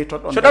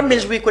inaugurated. So that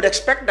means we could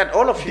expect that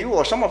all of you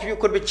or some of you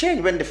could be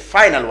changed when the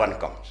final one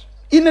comes.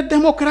 In a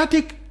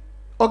democratic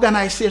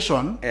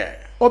organization,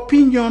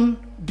 opinion,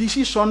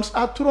 decisions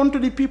are thrown to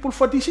the people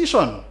for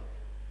decision.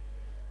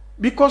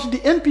 Because the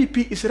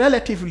NPP is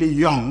relatively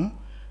young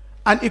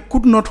and it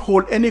could not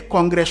hold any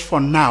Congress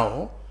for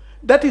now.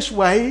 That is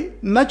why,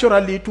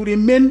 naturally, to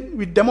remain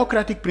with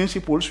democratic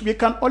principles, we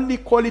can only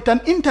call it an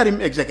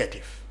interim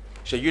executive.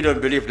 So you don't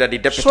believe that the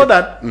deputy... So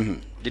that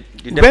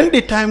when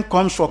the time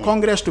comes for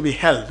Congress to be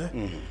held,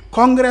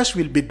 Congress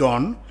will be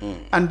done,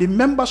 and the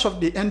members of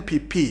the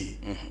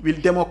NPP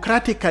will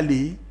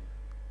democratically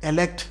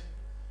elect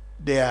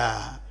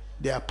their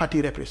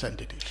party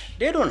representatives.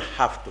 They don't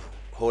have to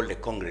hold the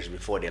Congress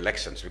before the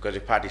elections because the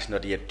party is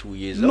not yet 2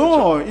 years old.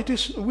 No, it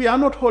is. We are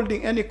not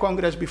holding any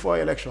Congress before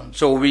elections.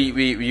 So you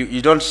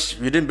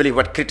didn't believe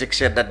what critics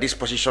said that this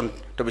position,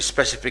 to be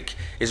specific,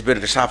 is being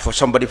reserved for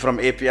somebody from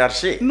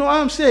APRC. No,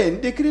 I'm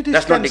saying the critics.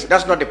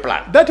 That's not the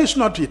plan. That is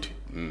not it.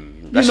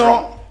 That's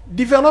wrong.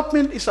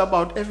 Development is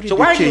about everyday So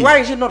why change.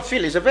 is it not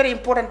filled? It's a very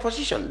important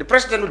position. The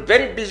president is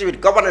very busy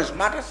with governance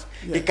matters.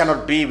 Yes. He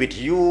cannot be with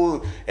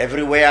you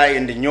everywhere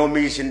in the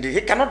Nyomis.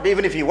 He cannot be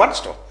even if he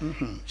wants to.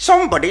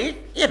 Somebody,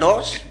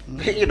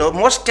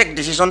 must take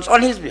decisions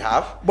on his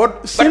behalf.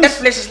 But that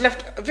place is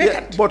left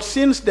vacant. But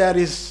since there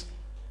is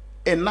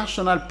a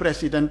national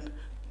president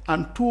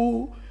and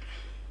two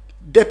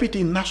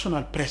deputy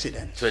national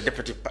president. So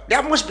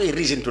there must be a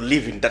reason to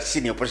leave in that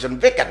senior position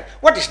vacant.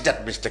 What is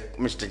that,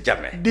 Mr.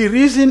 Jammeh? The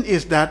reason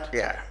is that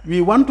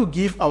we want to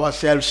give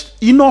ourselves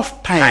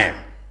enough time.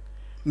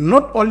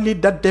 Not only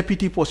that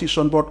deputy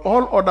position, but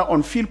all other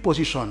on-field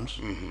positions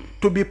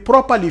to be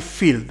properly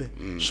filled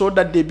so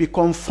that they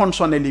become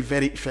functionally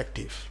very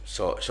effective.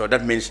 So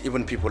that means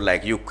even people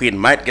like you, Queen,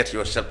 might get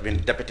yourself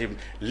in deputy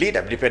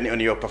leader depending on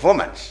your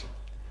performance.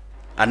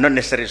 And not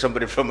necessarily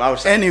somebody from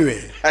outside.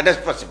 Anyway. That's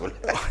possible.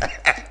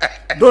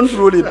 Don't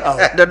rule it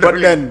out.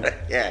 But then,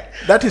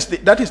 that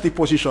is the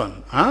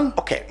position. Huh?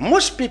 Okay.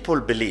 Most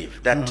people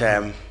believe that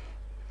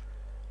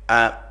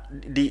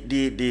the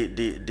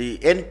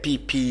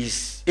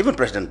NPPs, even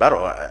President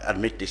Barrow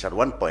admit this at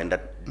one point,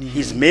 that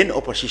his main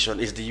opposition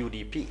is the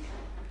UDP.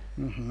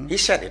 He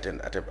said it in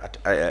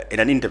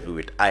an interview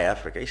with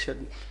iAfrica. He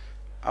said,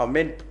 our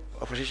main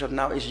opposition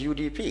now is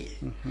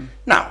UDP.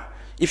 Now,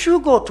 if you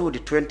go to the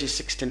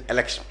 2016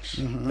 elections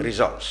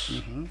results,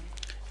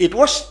 it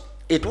was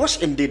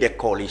indeed a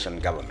coalition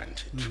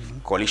government,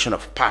 coalition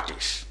of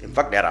parties. In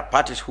fact, there are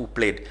parties who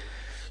played,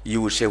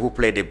 you would say,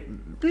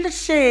 let's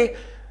say,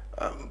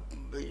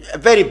 a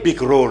very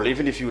big role,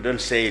 even if you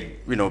don't say,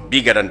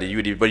 bigger than the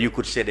UDP, but you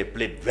could say they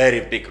played very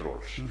big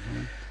roles.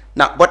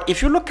 Now, but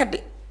if you look at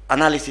the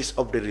analysis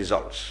of the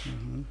results,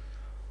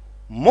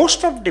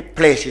 most of the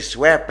places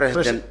where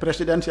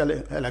presidential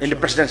elections. In the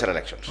presidential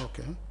elections,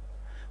 okay,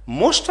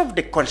 most of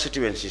the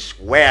constituencies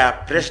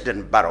where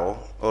President Barrow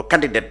or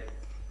candidate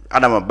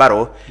Adama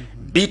Barrow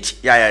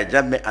beat Yaya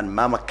Jammeh and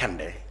Mama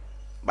Kandeh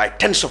by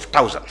tens of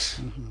thousands.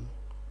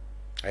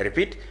 I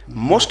repeat,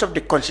 most of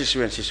the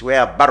constituencies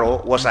where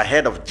Barrow was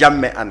ahead of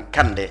Jammeh and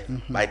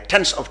Kandeh by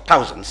tens of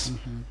thousands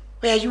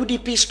were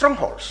UDP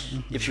strongholds,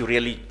 if you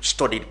really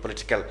study the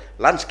political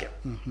landscape.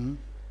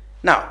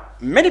 Now,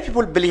 many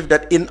people believe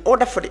that in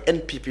order for the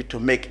NPP to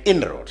make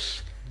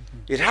inroads,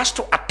 it has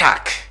to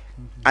attack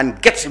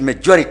and get a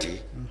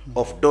majority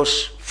of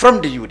those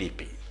from the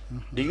UDP.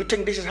 Do you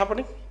think this is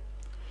happening?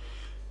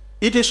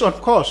 It is on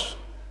course.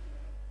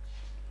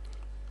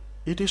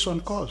 It is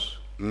on course.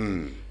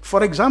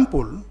 For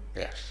example,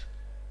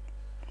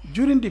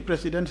 during the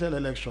presidential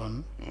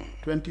election,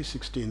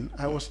 2016,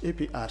 I was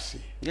APRC.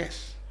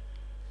 Yes.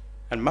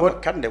 And Mama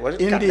Kandeh, was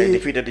it Kandeh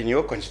defeated in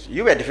your constituency?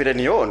 You were defeated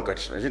in your own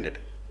constituency, isn't it?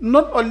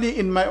 Not only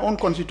in my own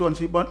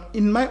constituency, but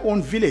in my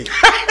own village.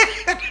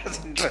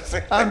 That's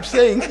interesting. I'm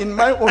saying in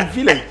my own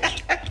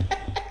village.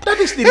 That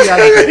is the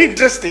reality. Very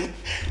interesting.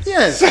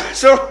 Yes.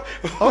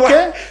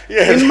 Okay.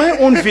 Yes. In my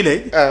own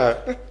village,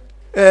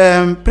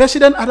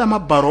 President Adama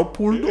Barrow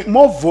pulled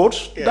more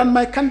votes than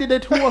my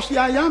candidate who was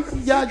Yaya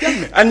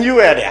Jammeh. And you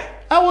were there?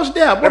 I was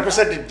there.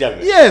 Represented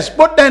Jammeh? Yes,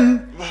 but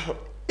then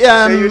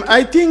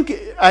I think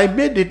I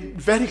made it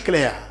very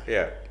clear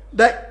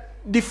that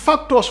the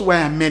factors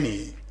were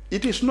many.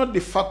 It is not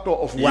the factor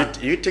of one.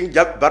 You think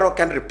Barrow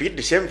can repeat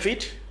the same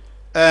feat?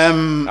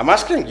 I'm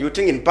asking, you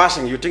think in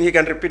passing, you think he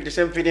can repeat the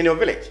same feat in your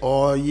village?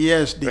 Oh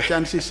yes, the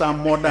chances are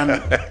more than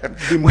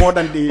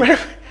the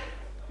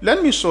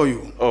Let me show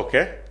you.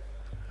 Okay.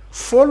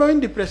 Following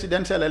the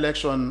presidential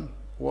election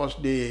was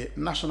the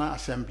National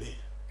Assembly.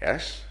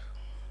 Yes.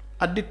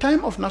 At the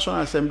time of National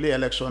Assembly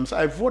elections,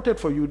 I voted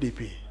for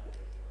UDP.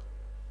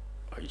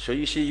 So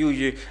you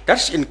see,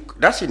 that's in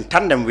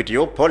tandem with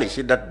your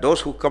policy that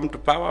those who come to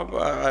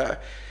power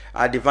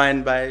are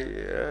designed by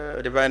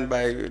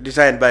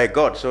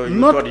God. So you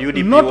thought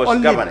UDP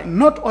was governing.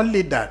 Not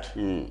only that.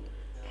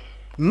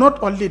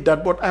 Not only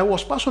that, but I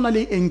was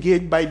personally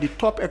engaged by the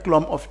top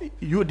echelon of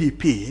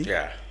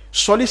UDP,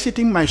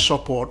 soliciting my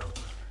support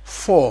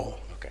for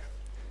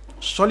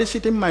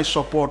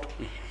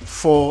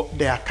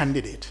their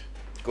candidate.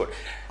 Good.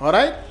 All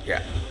right?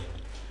 Yeah.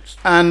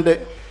 And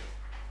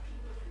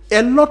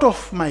a lot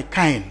of my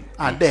kind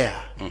are there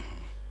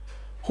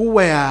who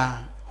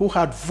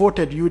had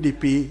voted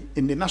UDP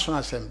in the National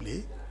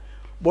Assembly,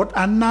 but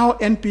are now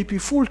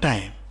NPP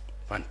full-time.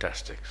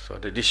 Fantastic. So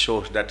this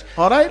shows that,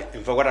 all right,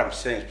 in fact, what I'm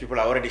saying is people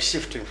are already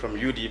shifting from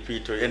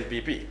UDP to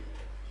NPP.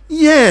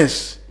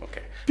 Yes.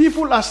 Okay.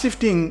 People are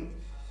shifting.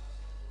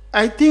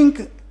 I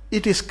think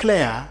it is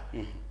clear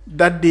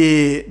that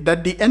the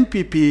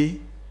NPP,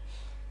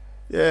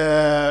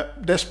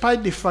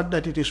 despite the fact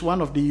that it is one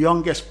of the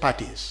youngest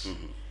parties,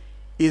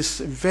 is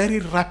very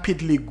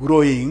rapidly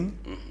growing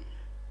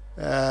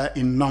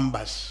in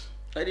numbers.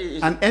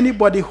 And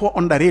anybody who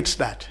underrates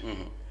that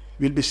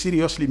will be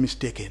seriously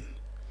mistaken.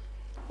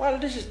 Well,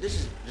 this is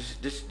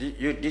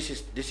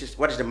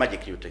what is the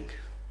magic, you think,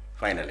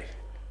 finally?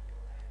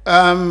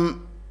 The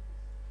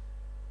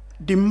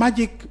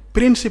magic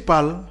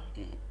principle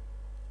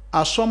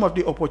are some of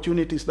the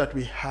opportunities that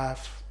we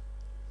have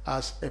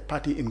as a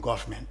party in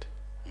government.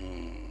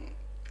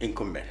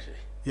 Incumbency.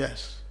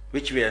 Yes.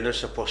 Which we are not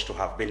supposed to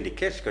have been the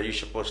case,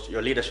 because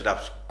your leader should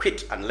have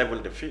quit and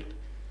leveled the field.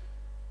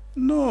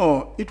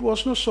 No, it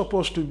was not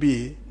supposed to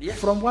be. Yes.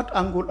 From what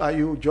angle are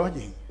you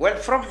judging? Well,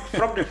 from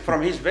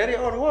his very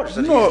own words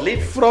that No, he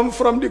is from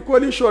the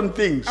coalition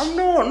things.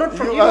 No, not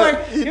from There are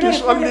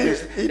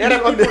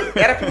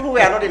people who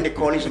are not in the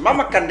coalition.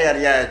 Mama Kande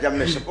and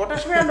Jammeh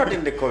supporters were not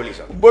in the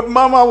coalition. But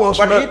Mama was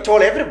But not, he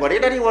told everybody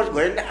that he was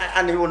going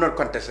and he would not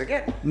contest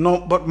again.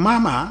 No, but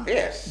Mama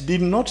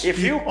did not If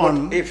you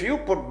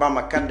put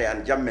Mama Kande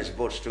and Jammeh's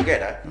votes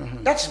together,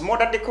 that's more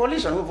than the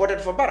coalition who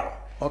voted for Barrow.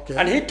 Okay.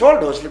 And he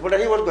told those people that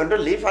he was going to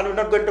leave and was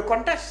not going to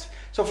contest.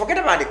 So forget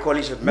about the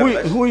coalition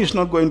members. Who is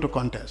not going to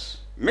contest?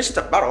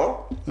 Mr.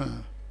 Barrow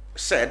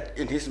said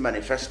in his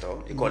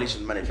manifesto, the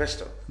coalition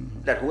manifesto,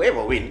 that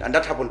whoever wins, and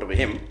that happened to be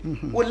him,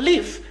 will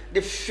leave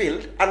the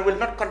field and will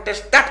not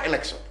contest that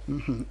election.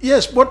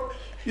 Yes, but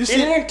you see,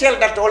 he didn't tell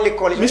that to only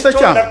coalition. Mr. He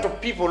told Cham, that to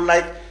people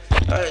like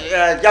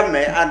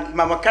Jammeh and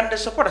Mama Kande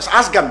supporters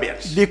as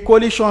Gambians. the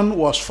coalition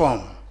was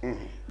formed.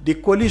 The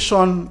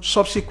coalition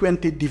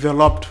subsequently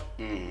developed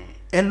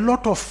a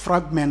lot of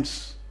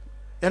fragments,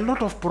 a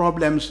lot of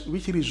problems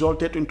which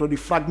resulted into the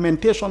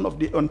fragmentation of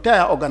the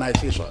entire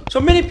organization. So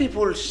many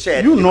people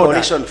said the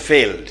coalition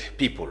failed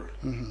people,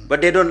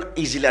 but they don't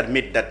easily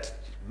admit that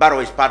Barrow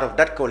is part of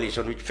that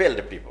coalition which failed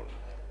the people.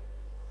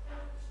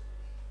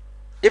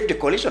 If the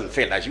coalition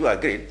failed, as you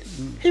agreed,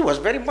 he was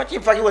very much,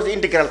 in fact, he was the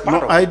integral part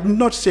of it. No, I did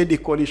not say the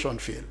coalition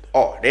failed.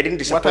 Oh, they didn't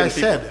disappoint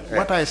people.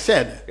 What I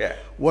said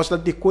was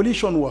that the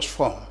coalition was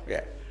formed.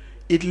 Yeah.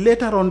 It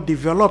later on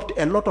developed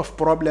a lot of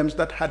problems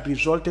that had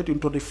resulted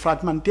into the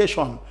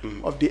fragmentation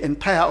of the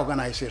entire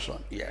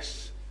organization.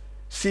 Yes.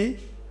 See?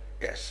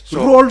 Yes.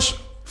 So, roles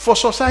for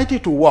society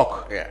to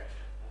work,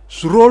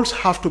 roles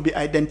have to be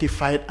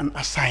identified and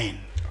assigned.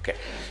 Okay.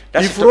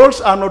 If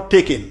roles are not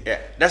taken. Yeah,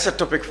 that's a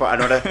topic for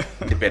another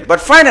debate. But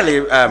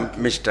finally,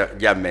 Mr.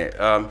 Jammeh,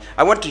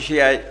 I want to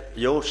hear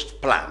your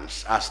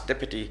plans as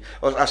deputy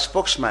or as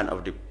spokesman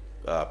of the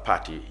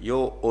party,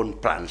 your own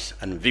plans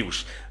and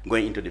views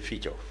going into the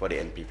future for the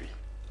NPP.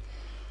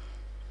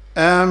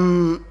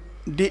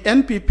 The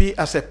NPP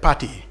as a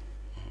party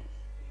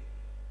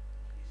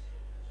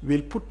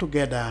will put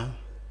together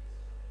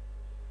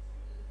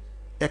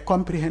a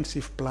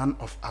comprehensive plan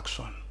of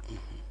action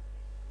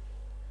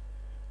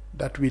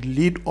that will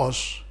lead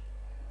us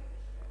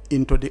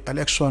into the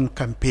election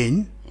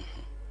campaign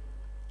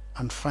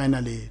and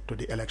finally to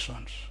the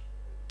elections.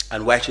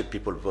 And why should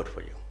people vote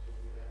for you?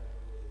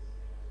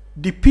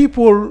 The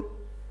people,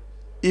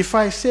 if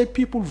I say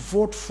people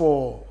vote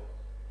for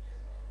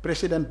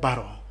President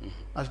Barrow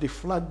as the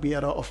flag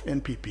bearer of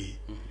NPP,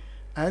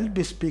 I'll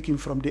be speaking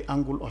from the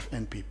angle of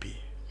NPP.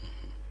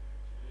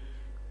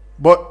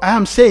 But I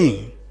am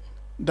saying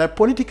that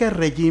political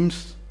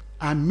regimes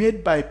are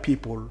made by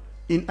people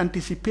in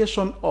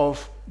anticipation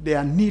of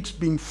their needs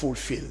being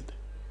fulfilled.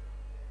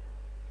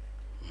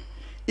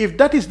 If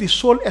that is the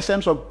sole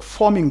essence of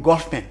forming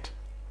government,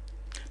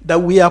 that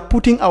we are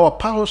putting our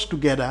powers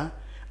together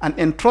and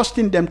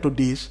entrusting them to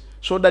this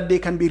so that they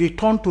can be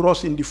returned to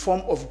us in the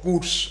form of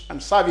goods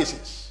and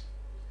services,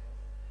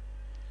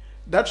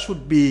 that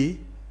should be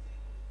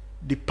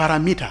the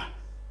parameter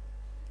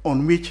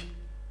on which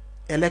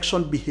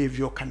election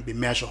behavior can be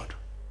measured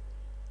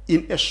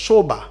in a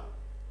sober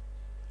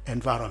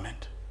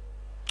environment.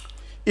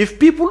 If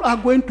people are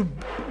going to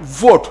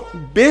vote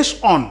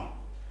based on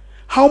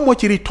how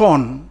much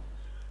return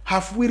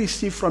have we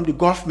received from the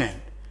government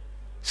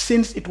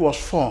since it was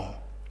formed,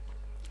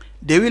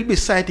 they will be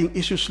citing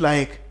issues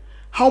like,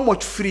 how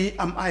much free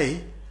am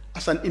I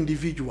as an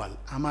individual?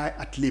 Am I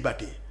at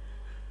liberty?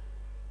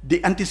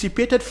 The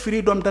anticipated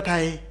freedom that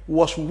I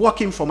was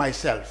working for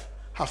myself,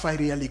 have I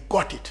really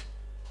got it?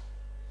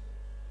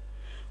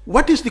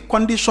 What is the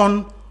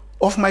condition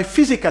of my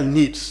physical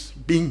needs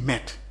being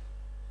met?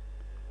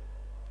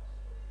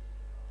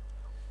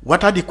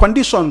 What are the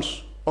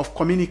conditions of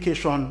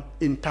communication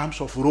in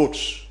terms of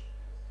roads,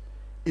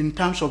 in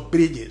terms of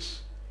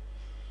bridges?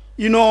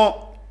 You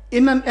know,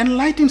 in an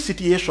enlightened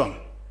situation,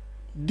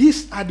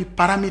 these are the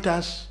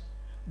parameters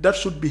that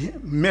should be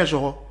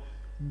measure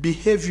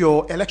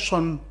behavior,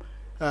 election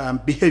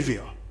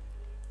behavior.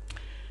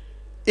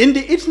 In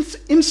the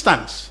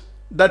instance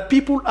that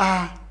people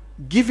are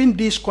giving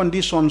these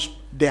conditions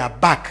their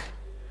back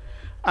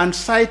and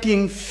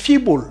citing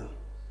feeble,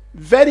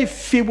 very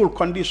feeble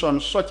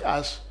conditions such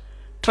as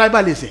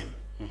tribalism,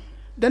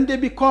 then they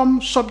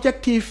become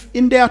subjective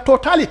in their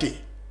totality.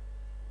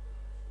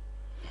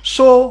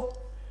 So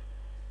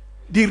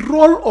the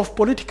role of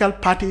political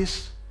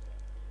parties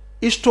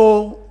is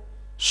to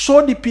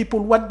show the people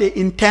what they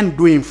intend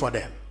doing for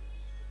them.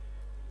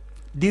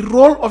 The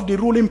role of the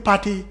ruling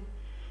party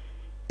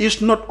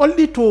is not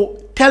only to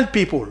tell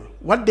people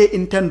what they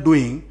intend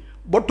doing,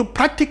 but to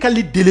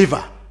practically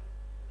deliver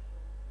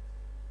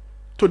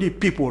to the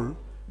people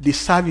the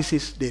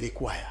services they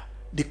require,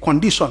 the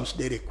conditions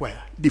they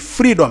require, the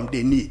freedom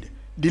they need,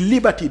 the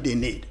liberty they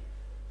need.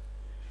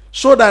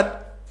 So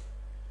that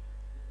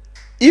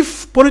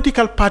if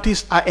political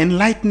parties are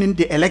enlightening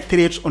the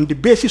electorates on the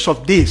basis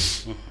of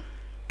this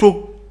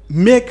to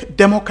make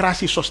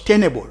democracy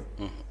sustainable,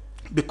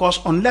 Because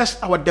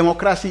unless our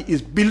democracy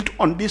is built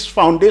on these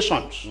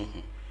foundations,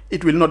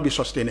 it will not be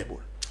sustainable.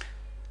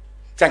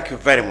 Thank you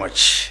very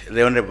much,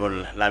 the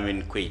Honorable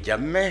Lamin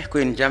Jammeh.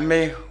 Queen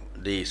Jammeh,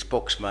 the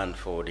spokesman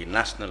for the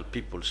National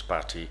People's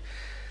Party.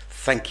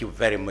 Thank you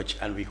very much,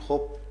 and we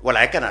hope, well,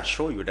 I can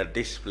assure you that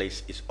this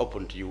place is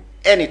open to you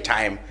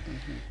anytime,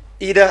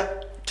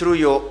 either through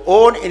your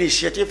own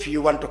initiative,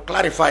 you want to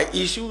clarify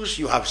issues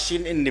you have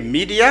seen in the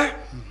media,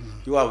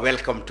 you are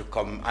welcome to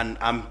come, and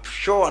I'm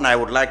sure, and I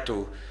would like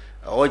to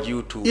urge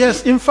you to...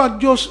 Yes, in fact,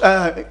 just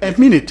a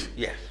minute.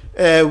 Yes.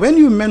 When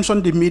you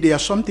mentioned the media,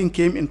 something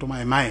came into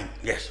my mind.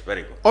 Yes,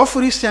 very good. Of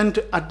recent,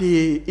 at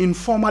the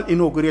informal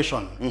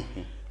inauguration,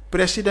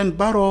 President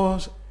Barrow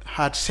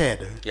had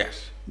said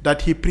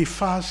that he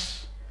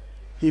prefers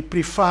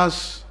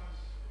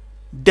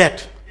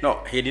death.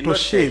 No, he did not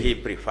say he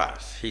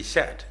prefers. He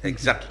said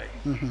exactly.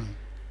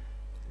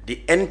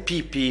 The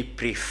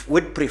NPP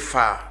would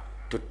prefer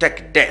to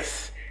take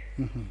death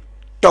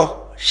to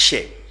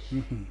shame.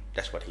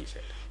 That's what he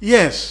said.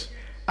 Yes.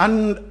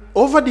 And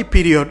over the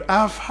period,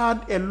 I've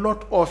had a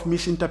lot of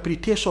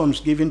misinterpretations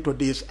given to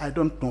this. I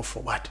don't know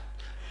for what.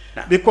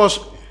 No. Because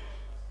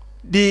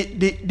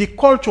the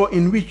culture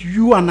in which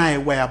you and I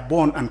were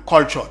born and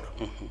cultured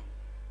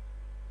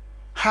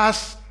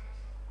has,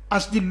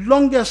 as the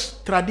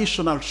longest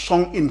traditional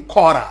song in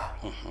Kora,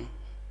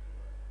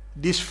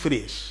 this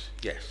phrase.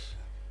 Yes.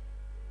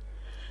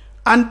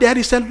 And there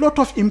is a lot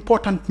of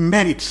important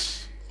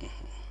merits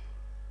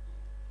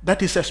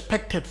that is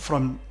expected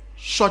from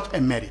such a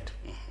merit.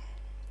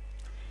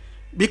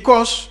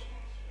 Because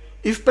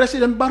if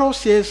President Barrow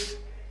says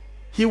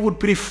he would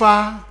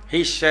prefer...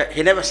 He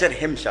never said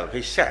himself,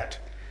 he said,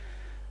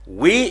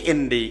 we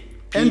in the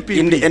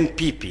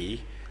NPP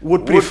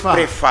would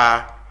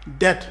prefer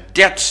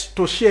death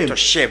to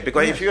shame.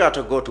 Because if you are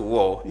to go to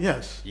war,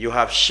 you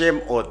have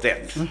shame or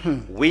death.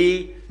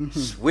 We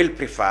will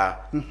prefer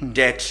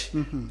death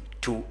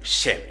to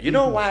shame. You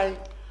know why?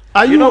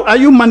 Are you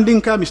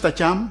Mandinka, Mr.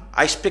 Cham?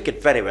 I speak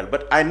it very well,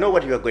 but I know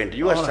what you are going to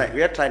do.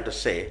 We are trying to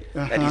say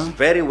that it's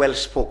very well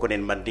spoken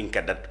in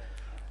Mandinka that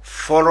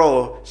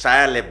foro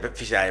sayale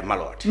fishay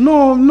malot.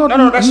 No, not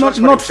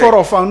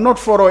foro, not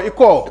foro.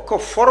 Iko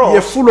foro. Ye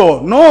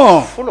fulo.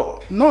 No.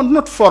 Fulo. No,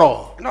 not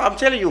foro. No, I'm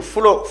telling you,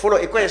 fulo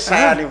iko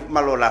sayale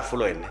malola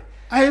fulo ine.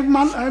 I'm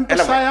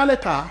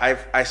sayaleta. I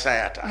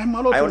sayata.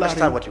 I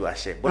understand what you are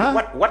saying,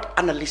 but what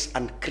analysts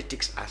and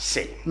critics are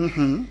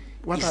saying.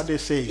 What are they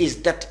saying?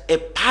 Is that a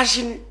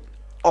person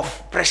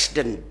of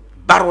President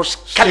Barrow's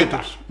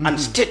caliber and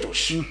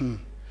status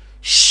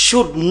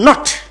should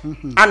not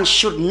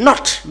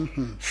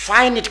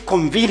find it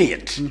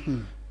convenient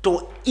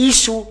to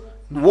issue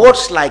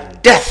words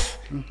like death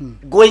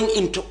going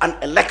into an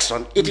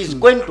election. It is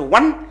going to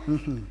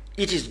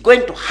it is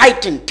going to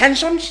heighten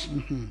tensions,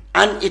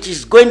 and it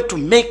is going to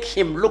make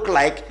him look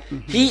like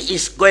he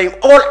is going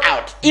all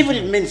out, even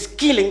if it means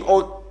killing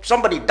or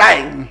somebody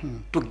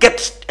dying to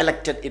get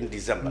elected in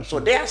December. So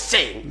they are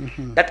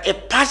saying that a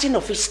person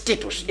of his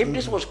status, if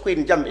this was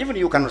Queen Jammeh, even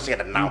you cannot say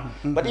that now,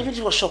 but if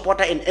it was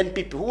supporter in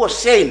NPP who was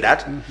saying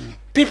that,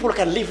 people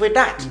can live with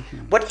that.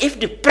 But if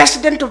the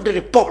President of the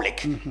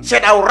Republic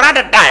said, I would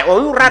rather die, or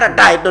you rather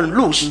die than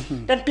lose,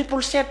 then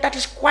people said that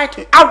is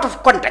quite out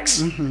of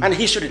context, and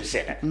he shouldn't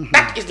say that.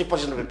 That is the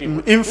position of the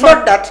people.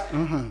 Not that,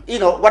 you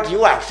know, what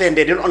you are saying,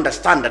 they didn't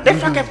understand that. They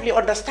perfectly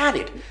understand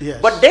it.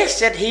 Yes. But they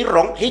said he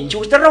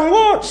chose the wrong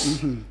words.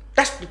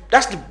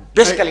 That's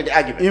basically the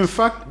argument. In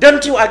fact,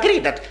 don't you agree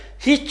that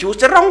he chose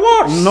the wrong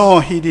words? No,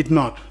 he did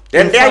not.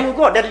 Then you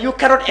go. Then you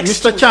cannot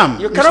excuse. Mr. Cham,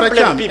 you cannot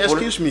blame people.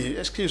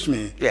 Excuse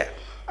me. Yeah.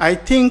 I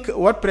think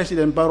what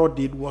President Barrow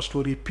did was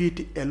to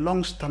repeat a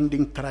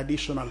long-standing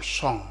traditional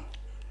song.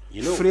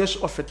 You know, phrase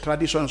of a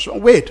traditional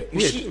song. Wait.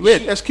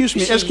 Excuse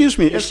me.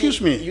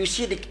 You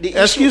see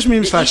the excuse me,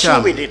 Mr.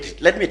 Cham. With it.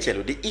 Let me tell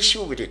you, the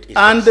issue with it is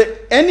and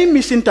any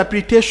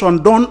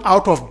misinterpretation done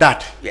out of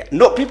that. Yeah.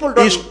 No, people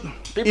don't.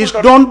 Is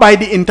done by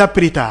the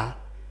interpreter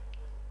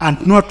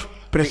and not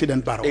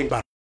President Barrow.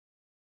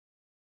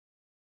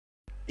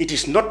 It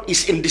is not.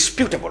 It's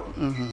indisputable